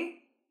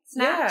 okay?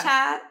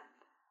 Snapchat,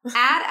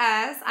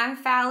 add us. I'm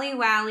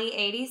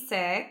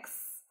FallyWally86.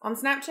 On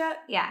Snapchat?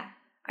 Yeah.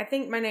 I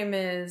think my name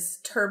is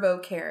Turbo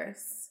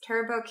Karis.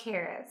 Turbo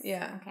Karis.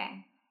 Yeah.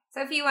 Okay.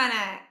 So if you want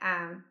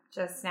to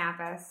just snap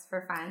us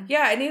for fun.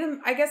 Yeah,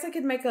 I guess I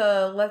could make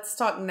a Let's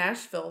Talk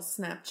Nashville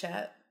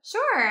Snapchat.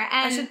 Sure. And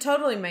I should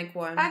totally make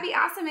one. That'd be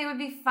awesome. It would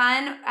be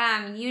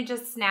fun. You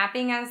just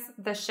snapping us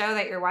the show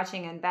that you're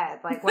watching in bed,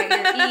 like what you're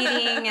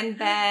eating in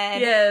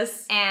bed.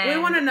 Yes. And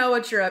we want to know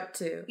what you're up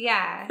to.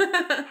 Yeah.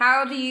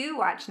 How do you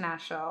watch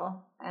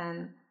Nashville?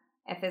 And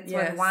if it's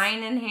with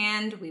wine in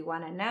hand, we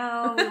want to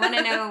know. We want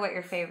to know what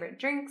your favorite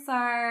drinks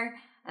are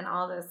and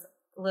all those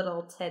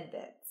little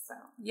tidbits. So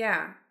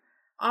yeah.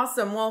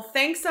 Awesome. Well,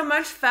 thanks so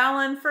much,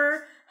 Fallon,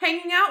 for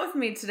hanging out with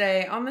me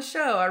today on the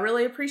show. I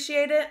really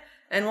appreciate it.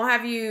 And we'll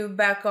have you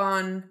back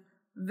on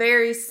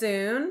very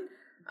soon.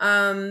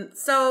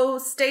 So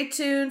stay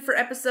tuned for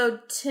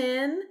episode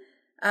 10.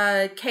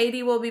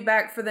 Katie will be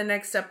back for the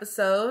next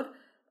episode.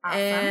 Awesome.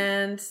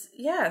 And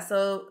yeah,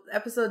 so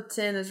episode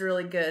 10 is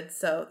really good.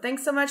 So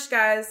thanks so much,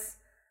 guys.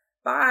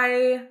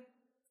 Bye.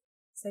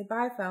 Say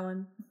bye,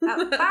 Fallon.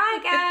 Bye,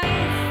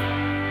 guys.